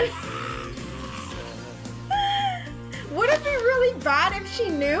on. Would it be really bad if she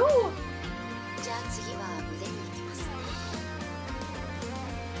knew?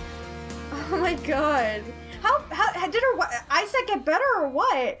 Oh my god. How did her Isaac get better or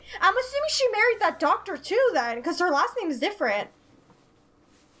what? I'm assuming she married that doctor too then, because her last name is different.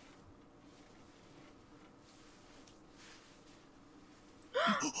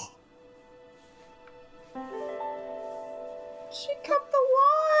 She kept the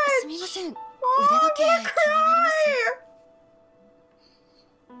watch! Oh, I'm gonna cry!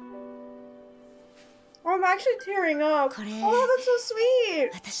 Oh, I'm actually tearing up. Oh, that's so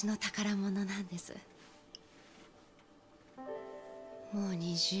sweet! 私の宝物なんです。もう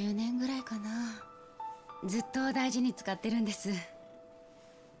20年ぐらいかな。ずっと大事に使ってるんです。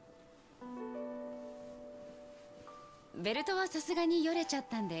ベルトはさすがによれちゃっ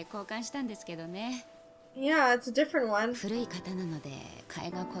たんで交換したんですけどね。Yeah, it's a different one. 古い型なので替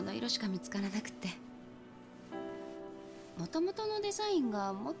えがこの色しか見つからなくて。もともとのデザイン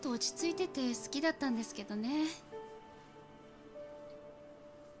がもっと落ち着いてて好きだったんですけどね。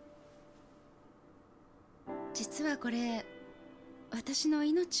実はこれ、私の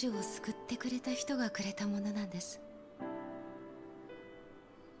命を救ってくれた人がくれたものなんです。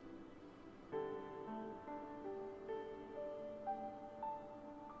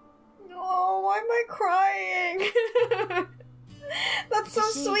Oh, why am I crying? That's so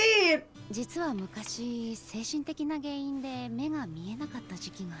sweet. 実は昔精神的な原因で目が見えなかった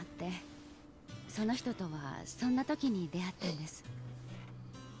時期があって、その人とはそんな時に出会ったんです。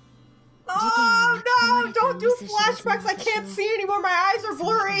Oh no! Don't do flashbacks! I can't see anymore! My eyes are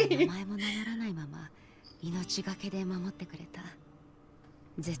blurry! 名前も名乗らないまま命がけで守ってくれた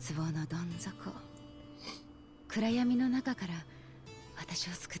絶望のどん底、暗闇の中から私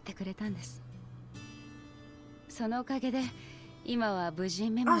を救ってくれたんです。そのおかげで今は無事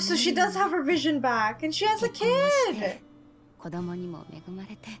目も見える。Oh, so she does have her vision back, and she has a kid. 子供にも恵ま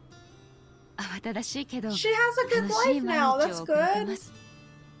れて、慌ただしいけど she has a good life now. That's good.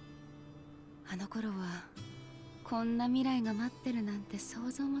 あの頃はこんな未来が待ってるなんて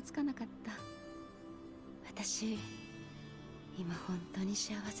想像もつかなかった。私今本当に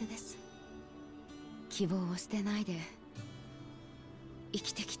幸せです。希望を捨てないで生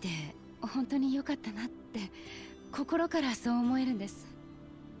きてきて本当に良かったなって心からそう思えるんです。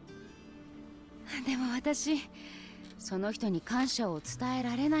でも私その人に感謝を伝え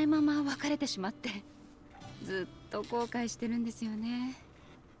られないまま別れてしまってずっと後悔してるんですよね。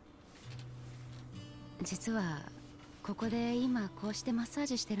実はここで今こうしてマッサー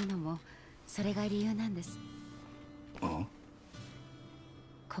ジしてるのもそれが理由なんです。こ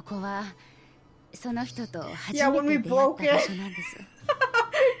こはその人と初めて出会った場所なんです。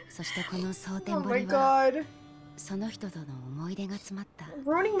そしてこの蒼天堀はその人との思い出が詰まった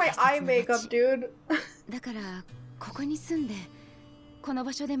ruining my eye makeup, dude. だからここに住んでこの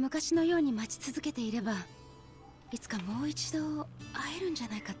場所で昔のように待ち続けていればいつかもう一度会えるんじゃ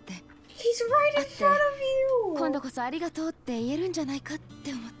ないかって。He's right in front of you. 今度こそありがとうって言えるんじゃないかっ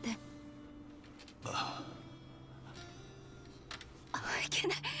て思って。いけ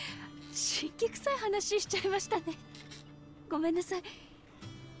ない。神経臭い話しちゃいましたね。ごめんなさい。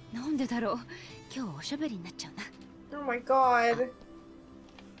なんでだろう。今日おしゃべりになっちゃうな。Oh my god.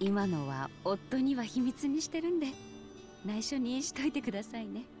 今のは夫には秘密にしてるんで内緒にしといてください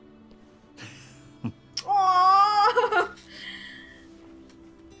ね。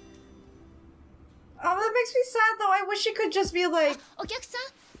Oh, that makes me sad though. I wish she could just be like, お客さ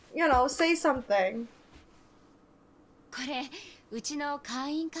ん、 you know, say something. これうちの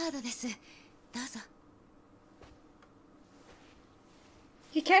会員カードです。どうぞ。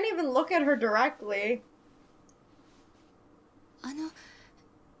He can't even look at her directly.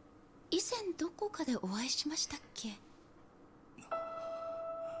 以前どこかでお会いしましたっけ？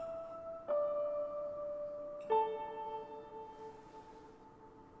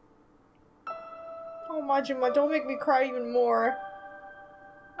 Oh, Majima, don't make me cry even more.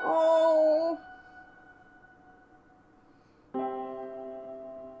 Oh.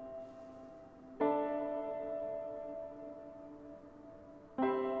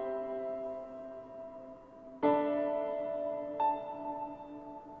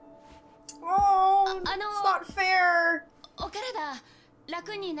 Oh, it's not fair. お体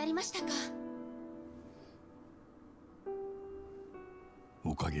楽になりましたか？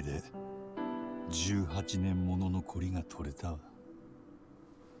おかげで18年もののコリが取れたわ。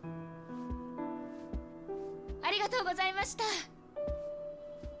ありがとうございました。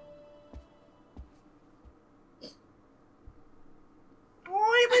Oh,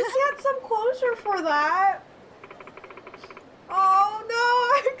 at least he had some closure for that.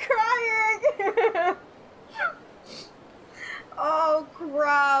 crying! Oh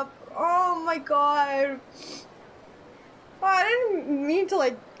crap. Oh my god. Oh, I didn't mean to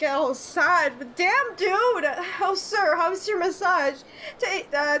like get all sad, but damn dude! Oh sir, how's your massage?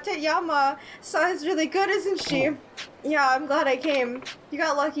 Teyama-san is really good, isn't she? Yeah, I'm glad I came. You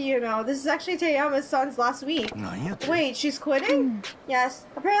got lucky, you know. This is actually Teyama-san's last week. Wait, she's quitting? Yes.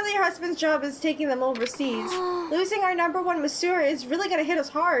 Apparently her husband's job is taking them overseas. Losing our #1 masseur is really gonna hit us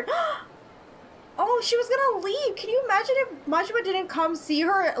hard. Oh, she was gonna leave. Can you imagine if Majima didn't come see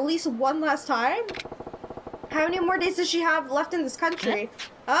her at least one last time? How many more days does she have left in this country?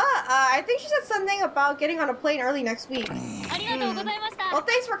 I think she said something about getting on a plane early next week. Well,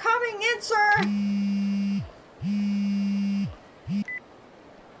 thanks for coming in, sir.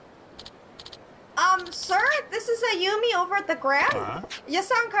 Sir, this is Ayumi over at the Grand. You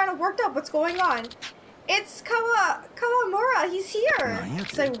sound kind of worked up. What's going on? It's Kawamura. He's here.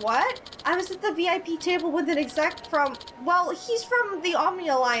 Say what? I was at the VIP table with an exec from, well, he's from the Omni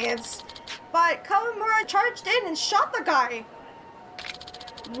Alliance. But Kawamura charged in and shot the guy.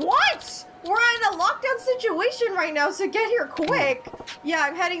 What? We're in a lockdown situation right now, so get here quick. Yeah,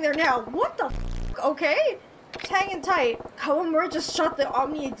 I'm heading there now. What the f? Okay? Hanging tight. Kawamura just shot the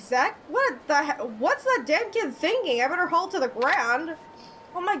Omni exec? What the heck? What's that damn kid thinking? I better haul to the ground.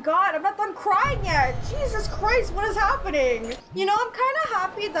 Oh my god, I'm not done crying yet! Jesus Christ, what is happening? You know, I'm kind of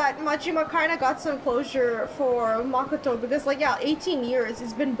happy that Majima kind of got some closure for Makoto because, like, yeah, 18 years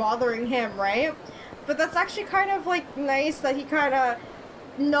has been bothering him, right? But that's actually kind of, like, nice that he kind of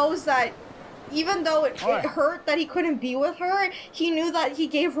knows that even though it hurt that he couldn't be with her, he knew that he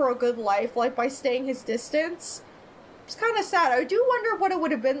gave her a good life, like, by staying his distance. It's kind of sad. I do wonder what it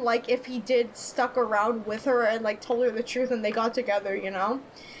would have been like if he did stuck around with her and like told her the truth and they got together, you know?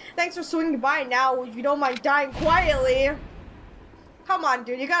 Thanks for swinging by now. If you don't mind dying quietly. Come on,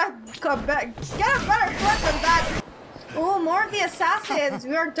 dude. You gotta get a better threat than that. Oh, more of the assassins.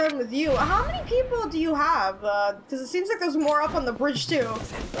 We aren't done with you. How many people do you have? Because it seems like there's more up on the bridge too.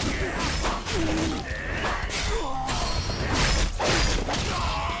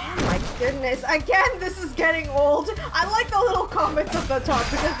 My goodness, again, this is getting old. I like the little comments at the top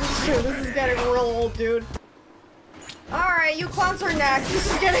because it's true, this is getting real old, dude. Alright, you clowns are next. This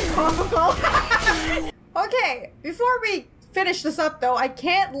is getting comical. Okay, before we finish this up though, I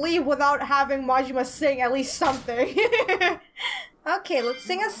can't leave without having Majima sing at least something. Okay, let's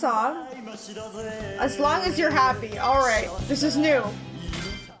sing a song. As long as you're happy. Alright, this is new.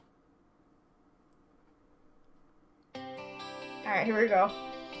 Alright, here we go.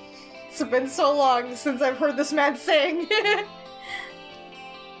 It's been so long since I've heard this man sing. This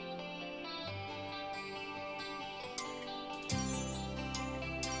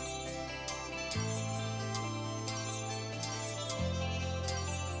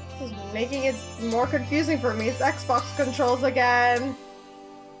is making it more confusing for me. It's Xbox controls again.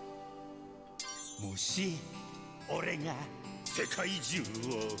 もし俺が世界中を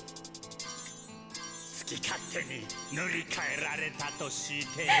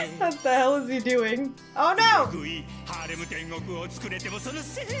What the hell is he doing? Oh no!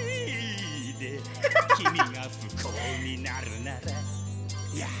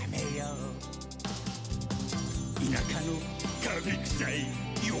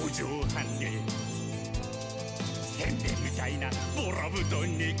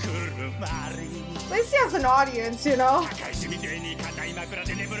 At least he has an audience, you know?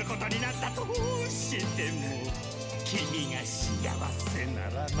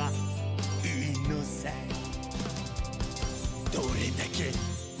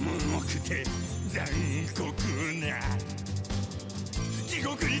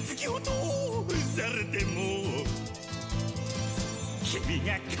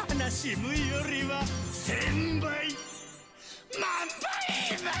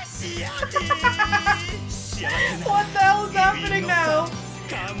 What the hell is happening now?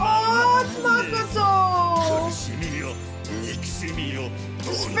 Oh, it's Makoto!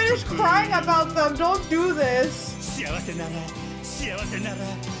 Just finish crying about them, don't do this!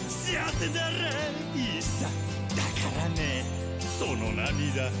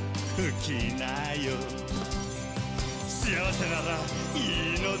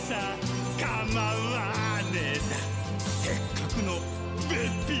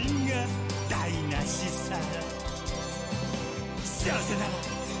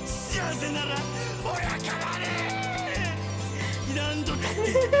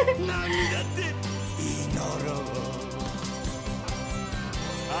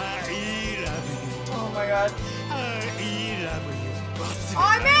 Oh my god. Oh, I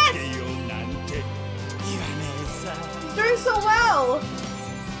missed! He's doing so well!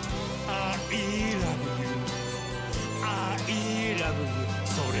 I love you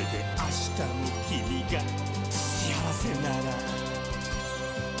それで明日も君が幸せなら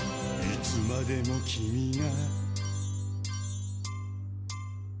いつまでも君が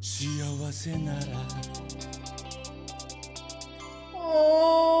幸せなら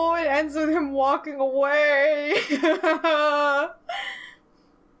Oh, it ends with him walking away.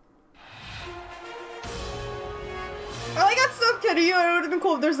 I like that stuff, Kiryu. It would have been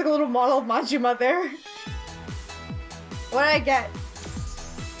cool if there's like a little model of Majima there. What did I get?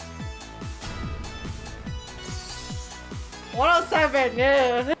 107,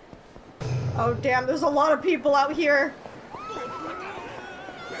 yeah. Oh damn, there's a lot of people out here.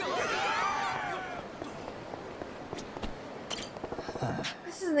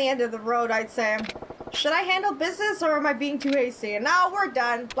 This isn't the end of the road, I'd say. Should I handle business or am I being too hasty? No, we're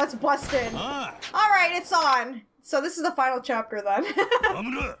done. Let's bust in. Alright, it's on. So this is the final chapter then.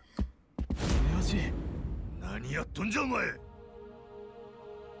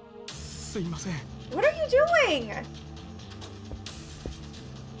 What are you doing?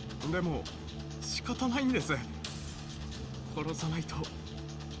 でも仕方ないんです。殺さないと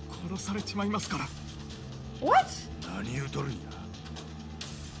殺されちまいますから。What? 何言うとるんや。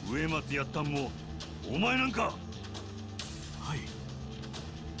植松やったんもお前なんか。はい。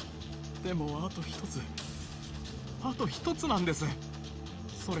でもあと一つなんです。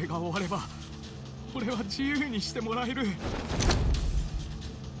それが終われば俺は自由にしてもらえる。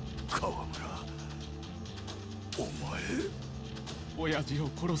川村、お前。親父を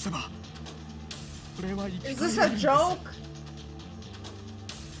殺せば俺は生き Is this a joke?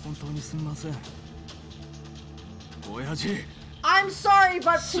 本当にすみません。親父。I'm sorry,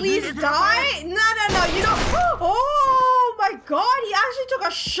 but please die? No, you don't. Oh my god, he actually took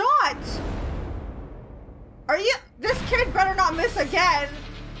a shot. Are you? This kid better not miss again.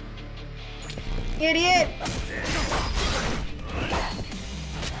 Idiot.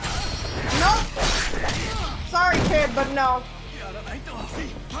 Nope. Sorry, kid, but no.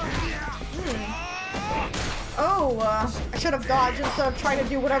 Oh, I should have dodged instead of trying to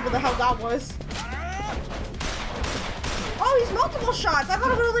do whatever the hell that was. Oh, he's multiple shots. I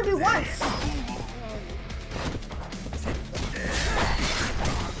thought it would only be once.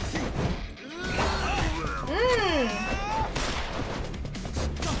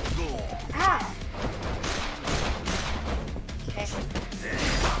 Ah. Okay.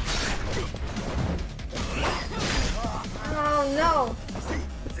 Oh no.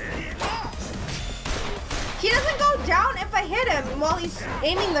 He doesn't go down if I hit him while he's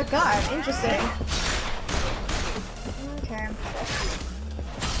aiming the gun. Interesting. Okay.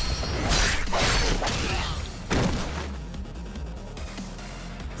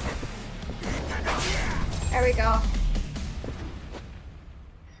 There we go.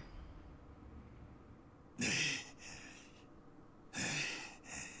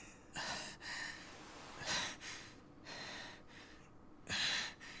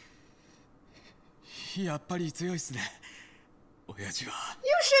 You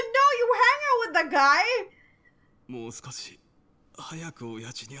should know you hang out with the guy. もう少し早く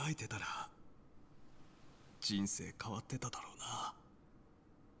親父に会えてたら人生変わってただろうな。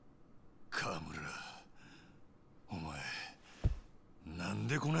川村、お前なん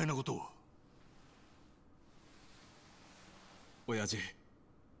でこないなことを。親父、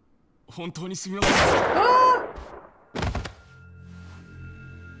本当にすみません。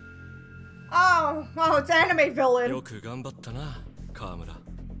Oh, it's anime villain. よく頑張ったな、川村。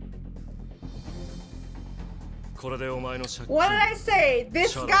What did I say?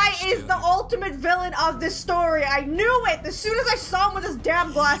 This guy is the ultimate villain of this story. I knew it as soon as I saw him with his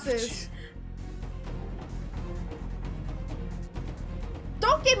damn glasses.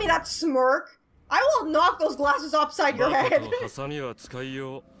 Don't give me that smirk. I will knock those glasses upside your head. ハサミは使い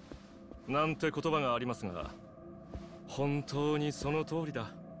ようなんて言葉がありますが、本当にその通り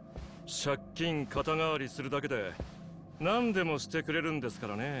だ。借金肩代わりするだけで何でもしてくれるんですか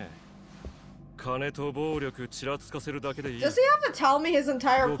らね。金と暴力ちらつかせるだけでいい。Does he have to tell me his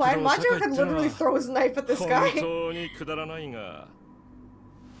entire plan? Majima could literally throw his knife at this guy. 本当にくだらないが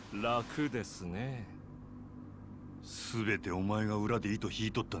楽ですね。すべてお前が裏で糸引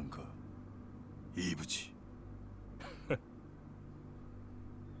いとったんか、いいぶち。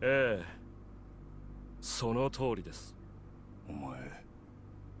ええ、その通りです。お前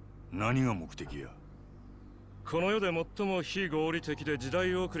何が目的や。この世で最も非合理的で時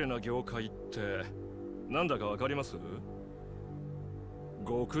代遅れな業界ってなんだかわかります？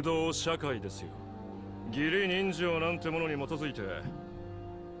極道社会ですよ。義理人情なんてものに基づいて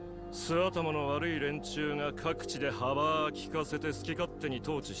素頭の悪い連中が各地で幅利かせて好き勝手に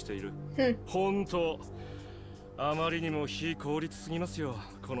統治している。本当、あまりにも非効率すぎますよ、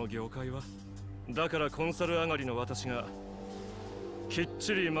この業界は。だからコンサル上がりの私がきっ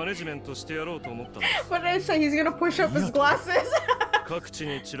ちりマネジメントしてやろうと思ったんです。What did I say? He's gonna push up his glasses. 各地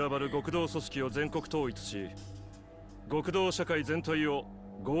に散らばる極道組織を全国統一し、極道社会全体を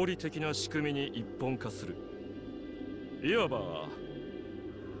合理的な仕組みに一本化する。いわば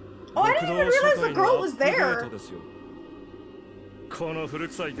Oh, I didn't even realize the girl was there. この古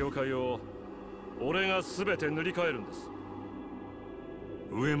臭い業界を俺が全て塗り替えるんです。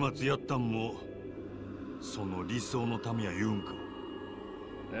植松やったんもその理想のためや言うんか。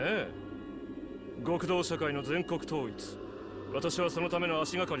ええ、極道社会の全国統一。私はそのための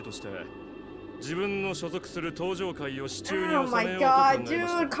足がかりとして自分の所属する登場会を手中に収めようと考えました。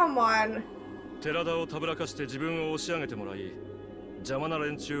Dude, come on. 寺田をたぶらかして自分を押し上げてもらい、邪魔な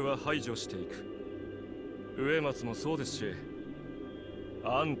連中は排除していく。植松もそうですし、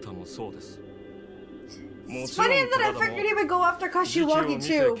あんたもそうです。It's funny that I figured he would go after Kashiwagi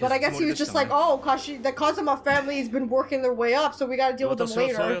too, but I guess he was just like, oh, the Kazuma family has been working their way up, so we gotta deal with them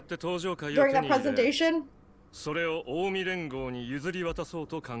later. During that presentation. それを近江連合に譲り渡そう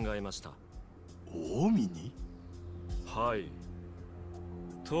と考えました。近江に？はい。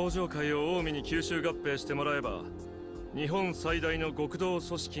登場会を近江に吸収合併してもらえば、日本最大の極道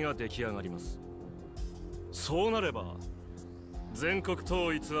組織が出来上がります。そうなれば、全国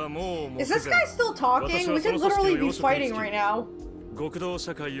統一はもう目前。Is this guy still talking? We could literally be fighting right now. 極道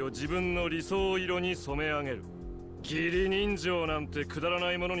社会を自分の理想色に染め上げる。義理人情なんてくだら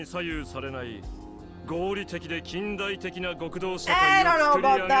ないものに左右されない。合理的で近代的な極道社会を作り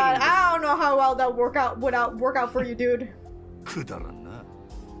上げるんです。I don't know how well that would work out for you, dude. くだらんな。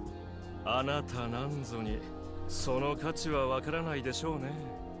あなたなんぞにその価値はわからないでしょうね。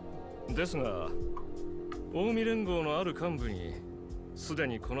ですが、近江連合のある幹部にすで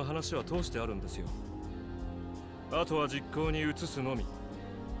にこの話は通してあるんですよ。あとは実行に移すのみ。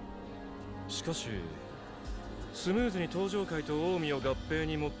しかし、スムーズに登場会と近江を合併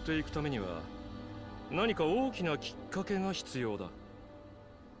に持っていくためには何か大きなきっかけが必要だ。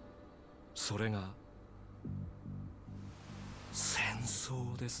それが戦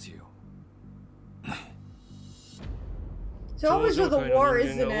争ですよ。It's always with the war,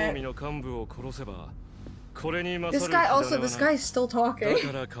 isn't it? This guy also, this guy is still talking.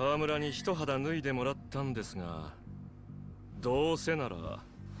 だから川村に一肌脱いでもらったんですが、どうせなら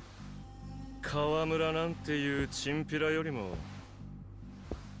川村なんていうチンピラよりも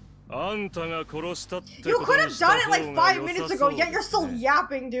あんたが殺したってことにした方が良さそう。 You could have done it like 5 minutes ago, yet you're still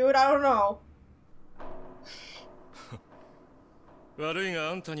yapping, dude. I don't know. 悪いが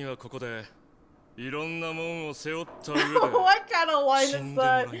あんたにはここでいろんなもんを背負った上で What kind of line is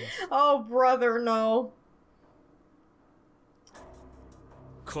that? Oh, brother, no.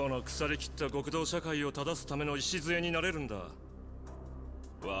 この腐りきった極道社会を正すための礎になれるんだ。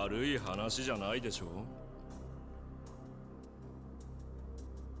悪い話じゃないでしょ。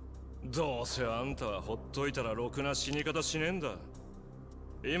どうせあんたはほっといたらろくな死に方しねえんだ。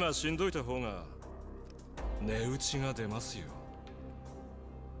今死んどいた方が値打ちが出ますよ。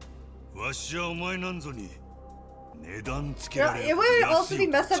わしはお前なんぞに値段つけ Yeah, られ it る。 would also be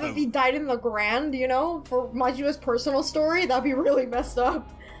messed up if he died in the Grand, you know, for Majima's personal story. That'd be really messed up.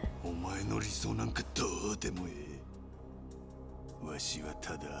 お前の理想なんかどうでもええ。わしは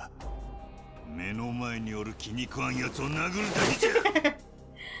ただ目の前におる気に食わんやつを殴るだけじゃ。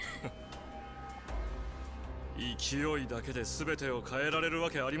勢いだけで全てを変えられる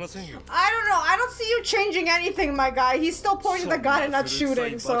わけありませんよ。 I don't know. I don't see you changing anything, my guy. He's still pointing the gun and not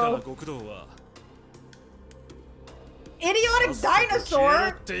shooting, so. Idiotic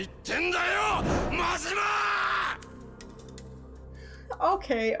dinosaur!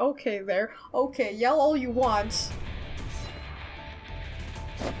 Okay, okay there. Okay, yell all you want.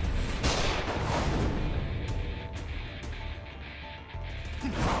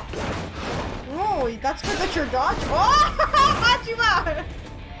 Oh, that's good that you're dodge. Oh, Majima!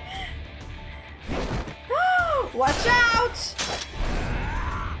 Watch out!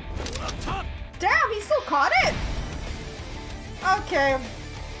 Damn, he still caught it? Okay.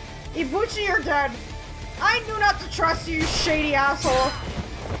 Ibuchi, you're dead. I knew not to trust you, you shady asshole.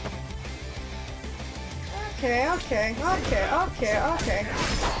 Okay, okay, okay, okay, okay.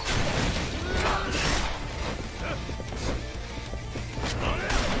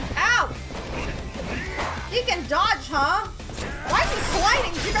 Ow! He can dodge, huh? Why is he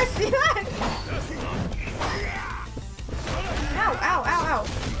sliding? Did you guys see that? Ow, ow, ow, ow.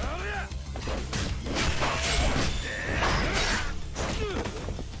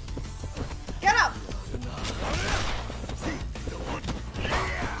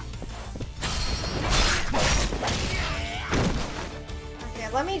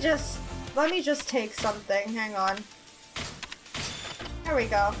 me just take something. Hang on. There we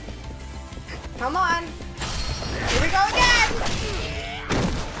go. Come on. Here we go again.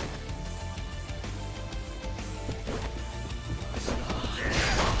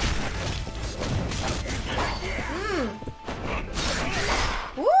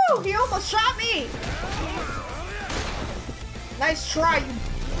 Woo! He almost shot me. Nice try, you.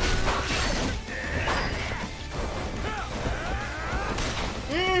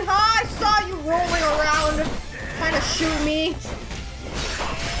 I saw you rolling around, trying to shoot me.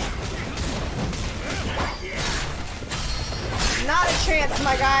 Not a chance,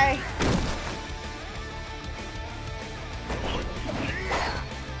 my guy.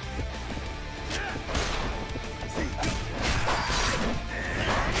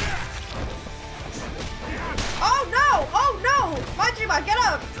 Oh no! Oh no! Majima, get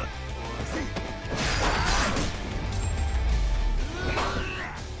up!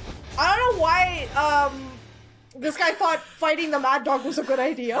 I don't know why, this guy thought fighting the Mad Dog was a good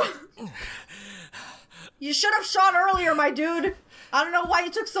idea. You should have shot earlier, my dude. I don't know why you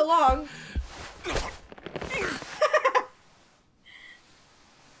took so long.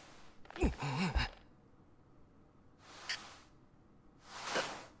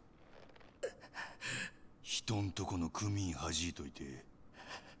人んとこの組員弾いといて、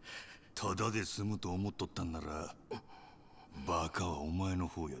ただで済むと思っとったんなら、バカはお前の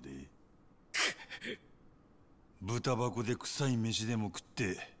方やで。豚箱で臭い飯でも食っ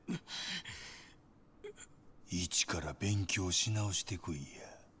て、一から勉強し直してこいや。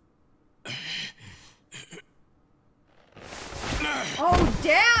Oh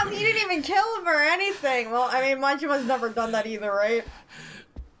damn! He didn't even kill him or anything. Well, I mean, Majima's never done that either, right?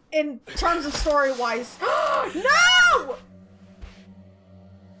 In terms of story-wise. No!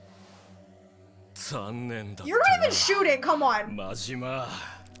 You're not even shooting. Come on. Majima,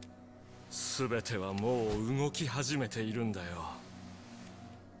 全てはもう動き始めているんだよ。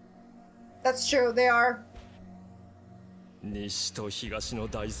That's true. They are. 西と東の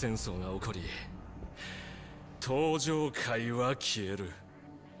大戦争が起こり、登場界は消える。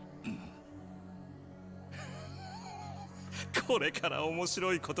これから面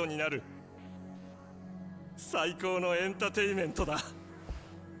白いことになる。最高のエンターテイメントだ。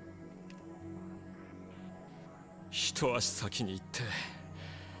一足先に行って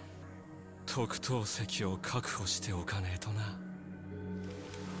特等席を確保しておかねえとな。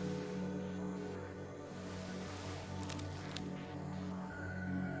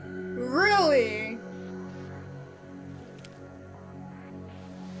Really?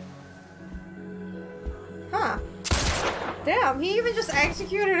 Huh. Damn, he even just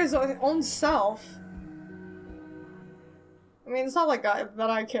executed his own self. I mean, it's not like that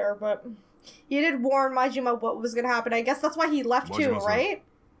I care, but he did warn Majima what was gonna happen. I guess that's why he left too, right?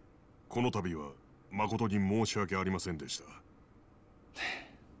 この度は誠に申し訳ありませんでした。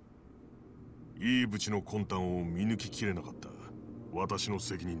いいブチの魂胆を見抜ききれなかった私の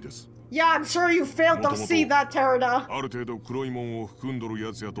責任です。Yeah, I'm sure you failed to see that, Terada. ある程度黒いもんを含んどる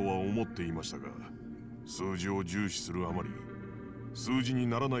やつやとは思っていましたが、数字を重視するあまり数字に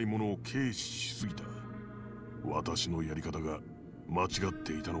ならないものを軽視しすぎた私のやり方が間違っ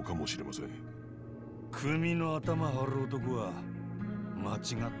ていたのかもしれません。組の頭張る男は間違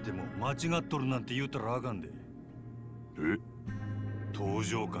っても間違っとるなんて言うたらあかんで。え？登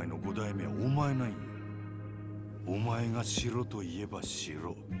場界の5代目はお前なんや。お前が白といえば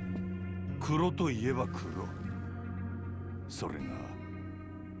白、黒といえば黒。それ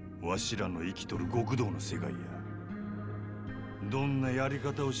がわしらの生きとる極道の世界や。どんなやり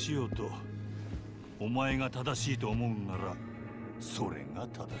方をしようとお前が正しいと思うんならそれが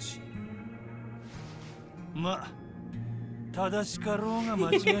正しい。まあ正しかろうが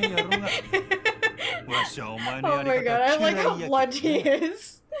間違いやろうがわしはお前のやり方嫌いやけ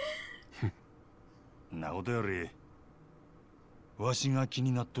どなことよりわしが気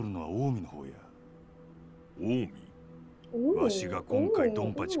になっとるのは近江の方や。近江？わしが今回ド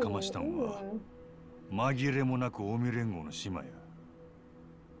ンパチかましたんは紛れもなく近江連合の島や。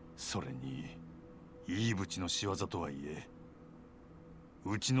それにいいブチの仕業とはいえ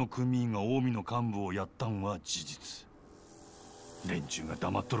うちの組員が近江の幹部をやったんは事実。連中が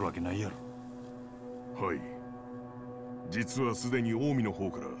黙っとるわけないやろ。はい、実はすでに近江の方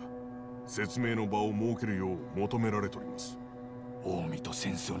から説明の場を設けるよう求められております。近江と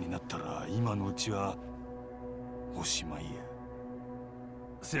戦争になったら今のうちはおしまいや。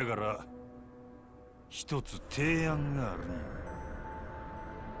せやから一つ提案があるんや。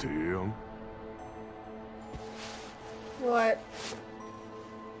提案？ What?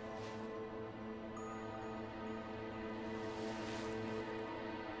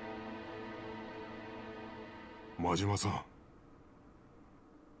 Majima-san.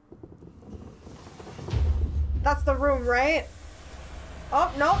 That's the room, right?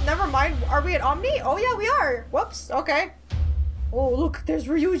 Oh, no, never mind. Are we at Omni? Oh, yeah, we are. Whoops, okay. Oh, look, there's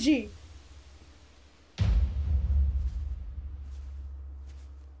Ryuji.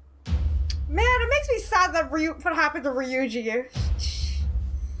 Man, it makes me sad that what happened to Ryuji.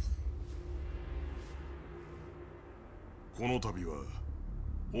 この度は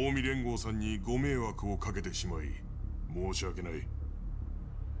近江連合さんにご迷惑をかけてしまい申し訳ない。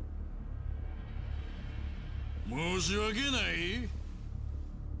申し訳ない？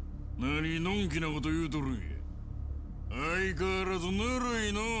何のんきなこと言うとるんや。相変わらずぬる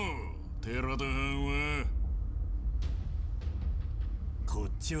いの寺田藩は。こ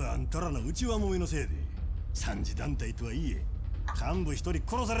っちはあんたらの内輪もめのせいで三次団体とはいえ幹部一人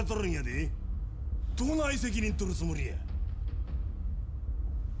殺されとるんやで。どない責任取るつもりや。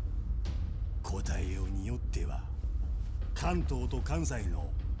答えようによっては関東と関西の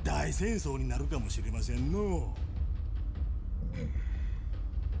大戦争になるかもしれませんの。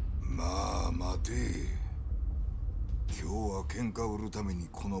まあ待て。今日は喧嘩を売るために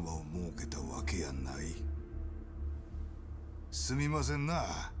この場を設けたわけやない。すみません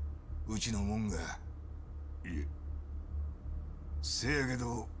な、うちのもんが。いえ。せやけ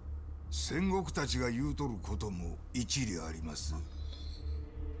ど戦国たちが言うとることも一理あります。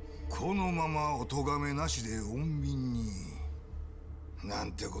このままお咎めなしで穏便にな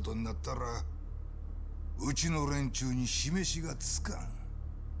んてことになったらうちの連中に示しがつかん。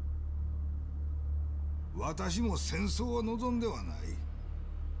私も戦争は望んではない。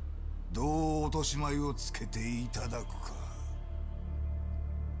どう落とし前をつけていただくか。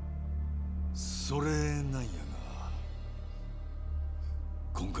それなんやが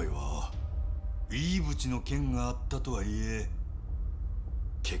今回はいいぶちの剣があったとはいえ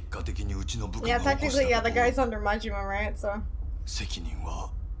結果的にうちの部下が起こしたこと。 Yeah, technically, yeah, the guy's under Majima, right? So 責任は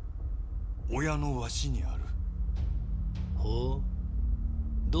親のわしにある。ほう、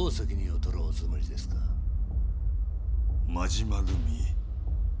どう責任を取ろうおつもりですか。真島組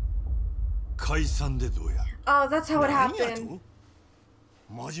解散でどうや。 Oh, that's how it happened.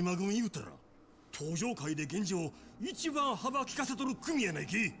 真島組言うたら東上界で現状一番幅利かせとる組やない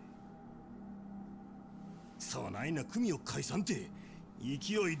き。そうないな組を解散って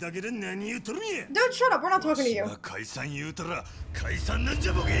勢いだけで何言うとるんや。 Dude, shut up, we're not talking to you. 解散言うたら解散なんじ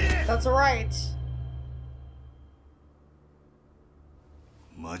ゃボケ。 That's right.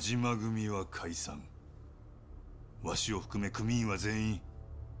 真島組は解散。わしを含め組員は全員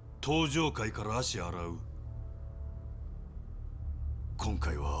東上界から足洗う。今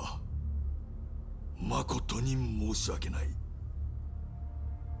回は誠に申し訳ない。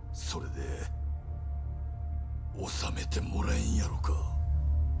それで収めてもらえんやろか。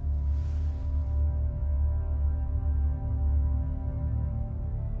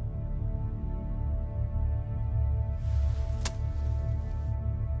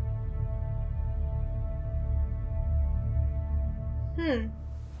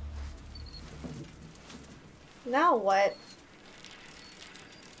Now what?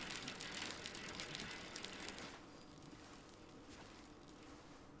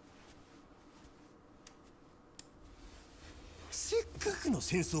せっかくの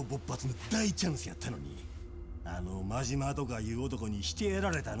戦争勃発の大チャンスやったのに真島とかいう男にしてや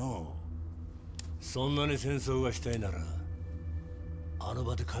られたの。そんなに戦争がしたいならあの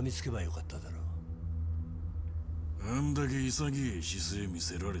場で噛みつけばよかっただろう。あんだけ潔い姿勢見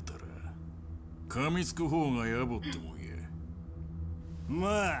せられたら噛みつく方が野暮ってもんや。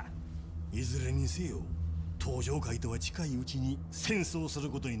まあいずれにせよ東上界とは近いうちに戦争する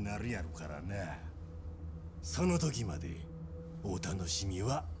ことになるやろからな。その時までお楽しみ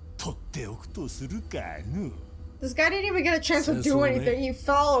は取っておくとするかの。 This guy didn't even get a chance to do anything. He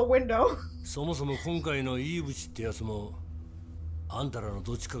fell out a window. そもそも今回のイーブチってやつもあんたらの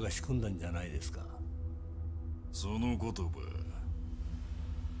どっちかが仕組んだんじゃないですか。その言葉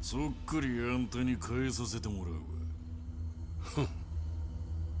そっくりあんたに変えさせてもらうわ。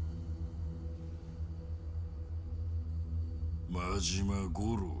真島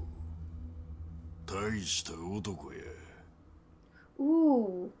五郎大した男や。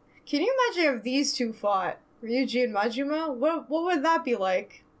 Ooh, can you imagine if these two fought? Ryuji and Majima? What would that be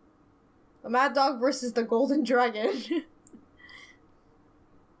like? The Mad Dog versus the Golden Dragon.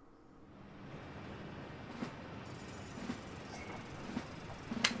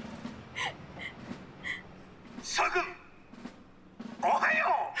 Saga!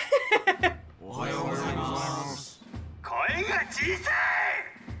 Ohayo! Ohayo gozaimasu. 声が小さ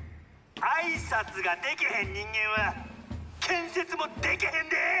い。挨拶ができへん人間は建設もできへん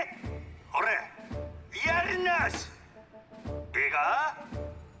で。ほら、やるなし映画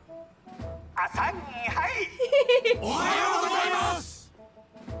朝にはいおはようございます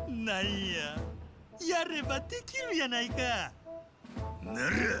なんややればできるやないかな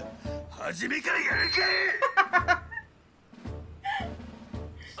ら初めからやるか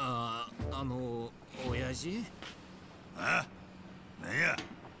親父あ、なんや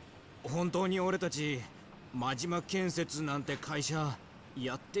本当に俺たち真島建設なんて会社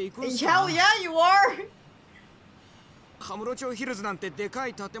やっていくんすか？ Hell yeah, you are! カムロ町ヒルズなんてでか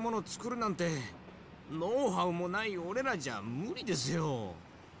い建物作るなんてノウハウもない俺らじゃ無理ですよ。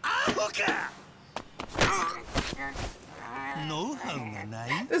アホかノウハウがない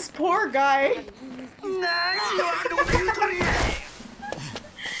This poor guy 何よあのこと言うとるや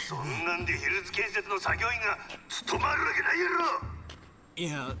そんなんでヒルズ建設の作業員が務まるわけないやろ。い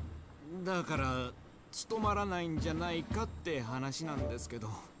やだから務まらないんじゃないかって話なんですけど。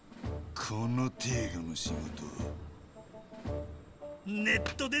この程度の仕事ネッ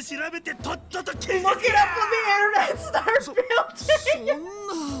トで調べてとっとと Look it up on the internet, start building!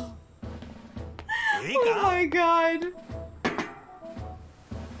 Oh my god!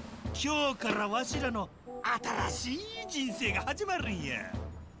 今日からわしらの新しい人生が始まるんや。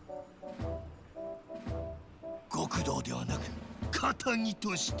極道ではなく肩着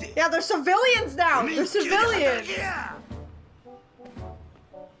として。Yeah, they're civilians now. They're civilians.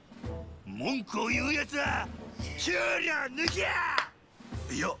 文句を言うやつは給料抜きや。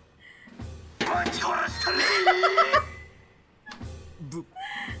いや、ぶち殺したね。ブ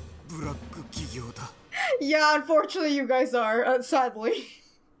ラック企業だ。Yeah, unfortunately, you guys are. Sadly.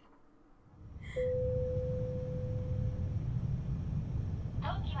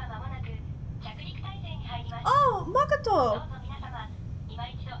 Oh, Makoto!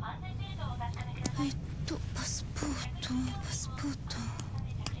 パスポート。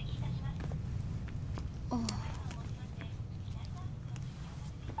おう。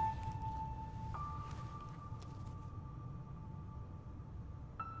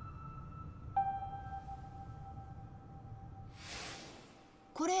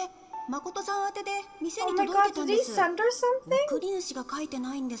これ誠さん宛てで店に届いてたんです。送り主が書いて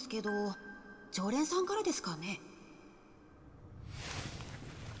ないんですけど、常連さんからですかね。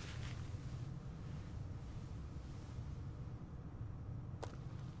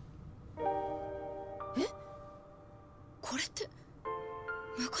え？これって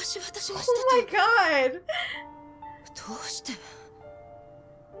昔私がしてた。Oh my god! どうして？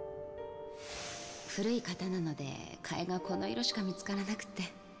古い型なので替えがこの色しか見つからなくて、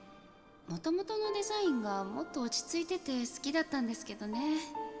元々のデザインがもっと落ち着いてて好きだったんですけどね。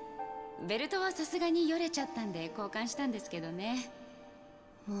ベルトはさすがによれちゃったんで交換したんですけどね。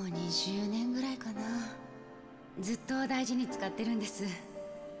もう20年ぐらいかな。ずっと大事に使ってるんです。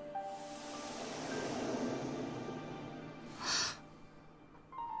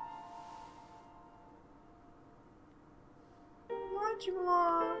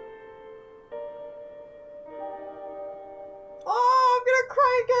Majima. Oh, I'm gonna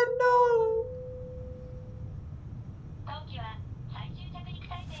cry again. No.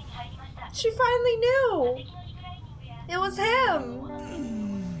 She finally knew. It was him.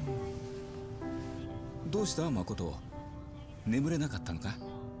 どうした誠？眠れなかったのか？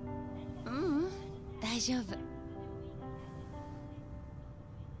大丈夫。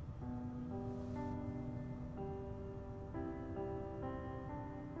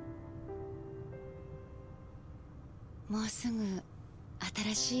もうすぐ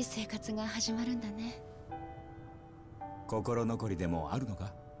新しい生活が始まるんだね。心残りでもあるの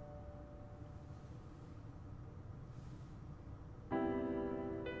か？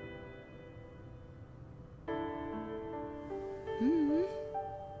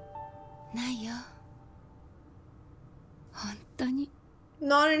ないよ。本当に。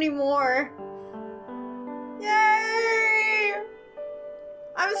Not anymore. Yay!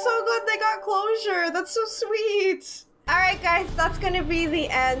 I'm so glad they got closure. That's so sweet. Alright guys, that's gonna be the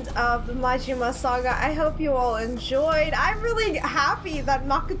end of the Majima Saga. I hope you all enjoyed. I'm really happy that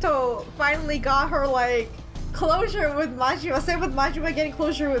Makoto finally got her, like, closure with Majima. Same with Majima getting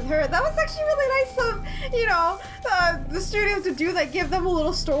closure with her. That was actually really nice of, you know, the studio to do that, give them a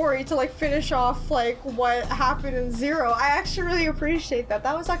little story to, like, finish off, like, what happened in Zero. I actually really appreciate that.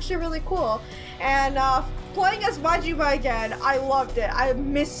 That was actually really cool. And, playing as Majima again, I loved it. I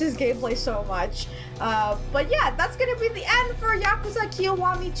missed his gameplay so much. But yeah, that's gonna be the end for Yakuza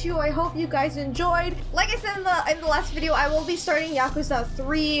Kiwami 2. I hope you guys enjoyed. Like I said in the last video, I will be starting Yakuza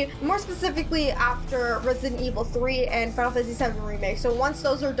 3, more specifically after Resident Evil 3 and Final Fantasy 7 Remake. So once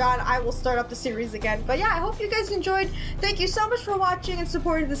those are done, I will start up the series again. But yeah, I hope you guys enjoyed. Thank you so much for watching and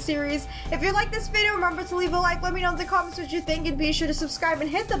supporting the series. If you like this video, remember to leave a like, let me know in the comments what you think, and be sure to subscribe and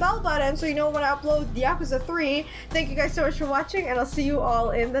hit the bell button so you know when I upload Yakuza 3. Thank you guys so much for watching, and I'll see you all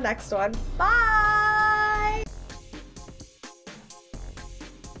in the next one. Bye!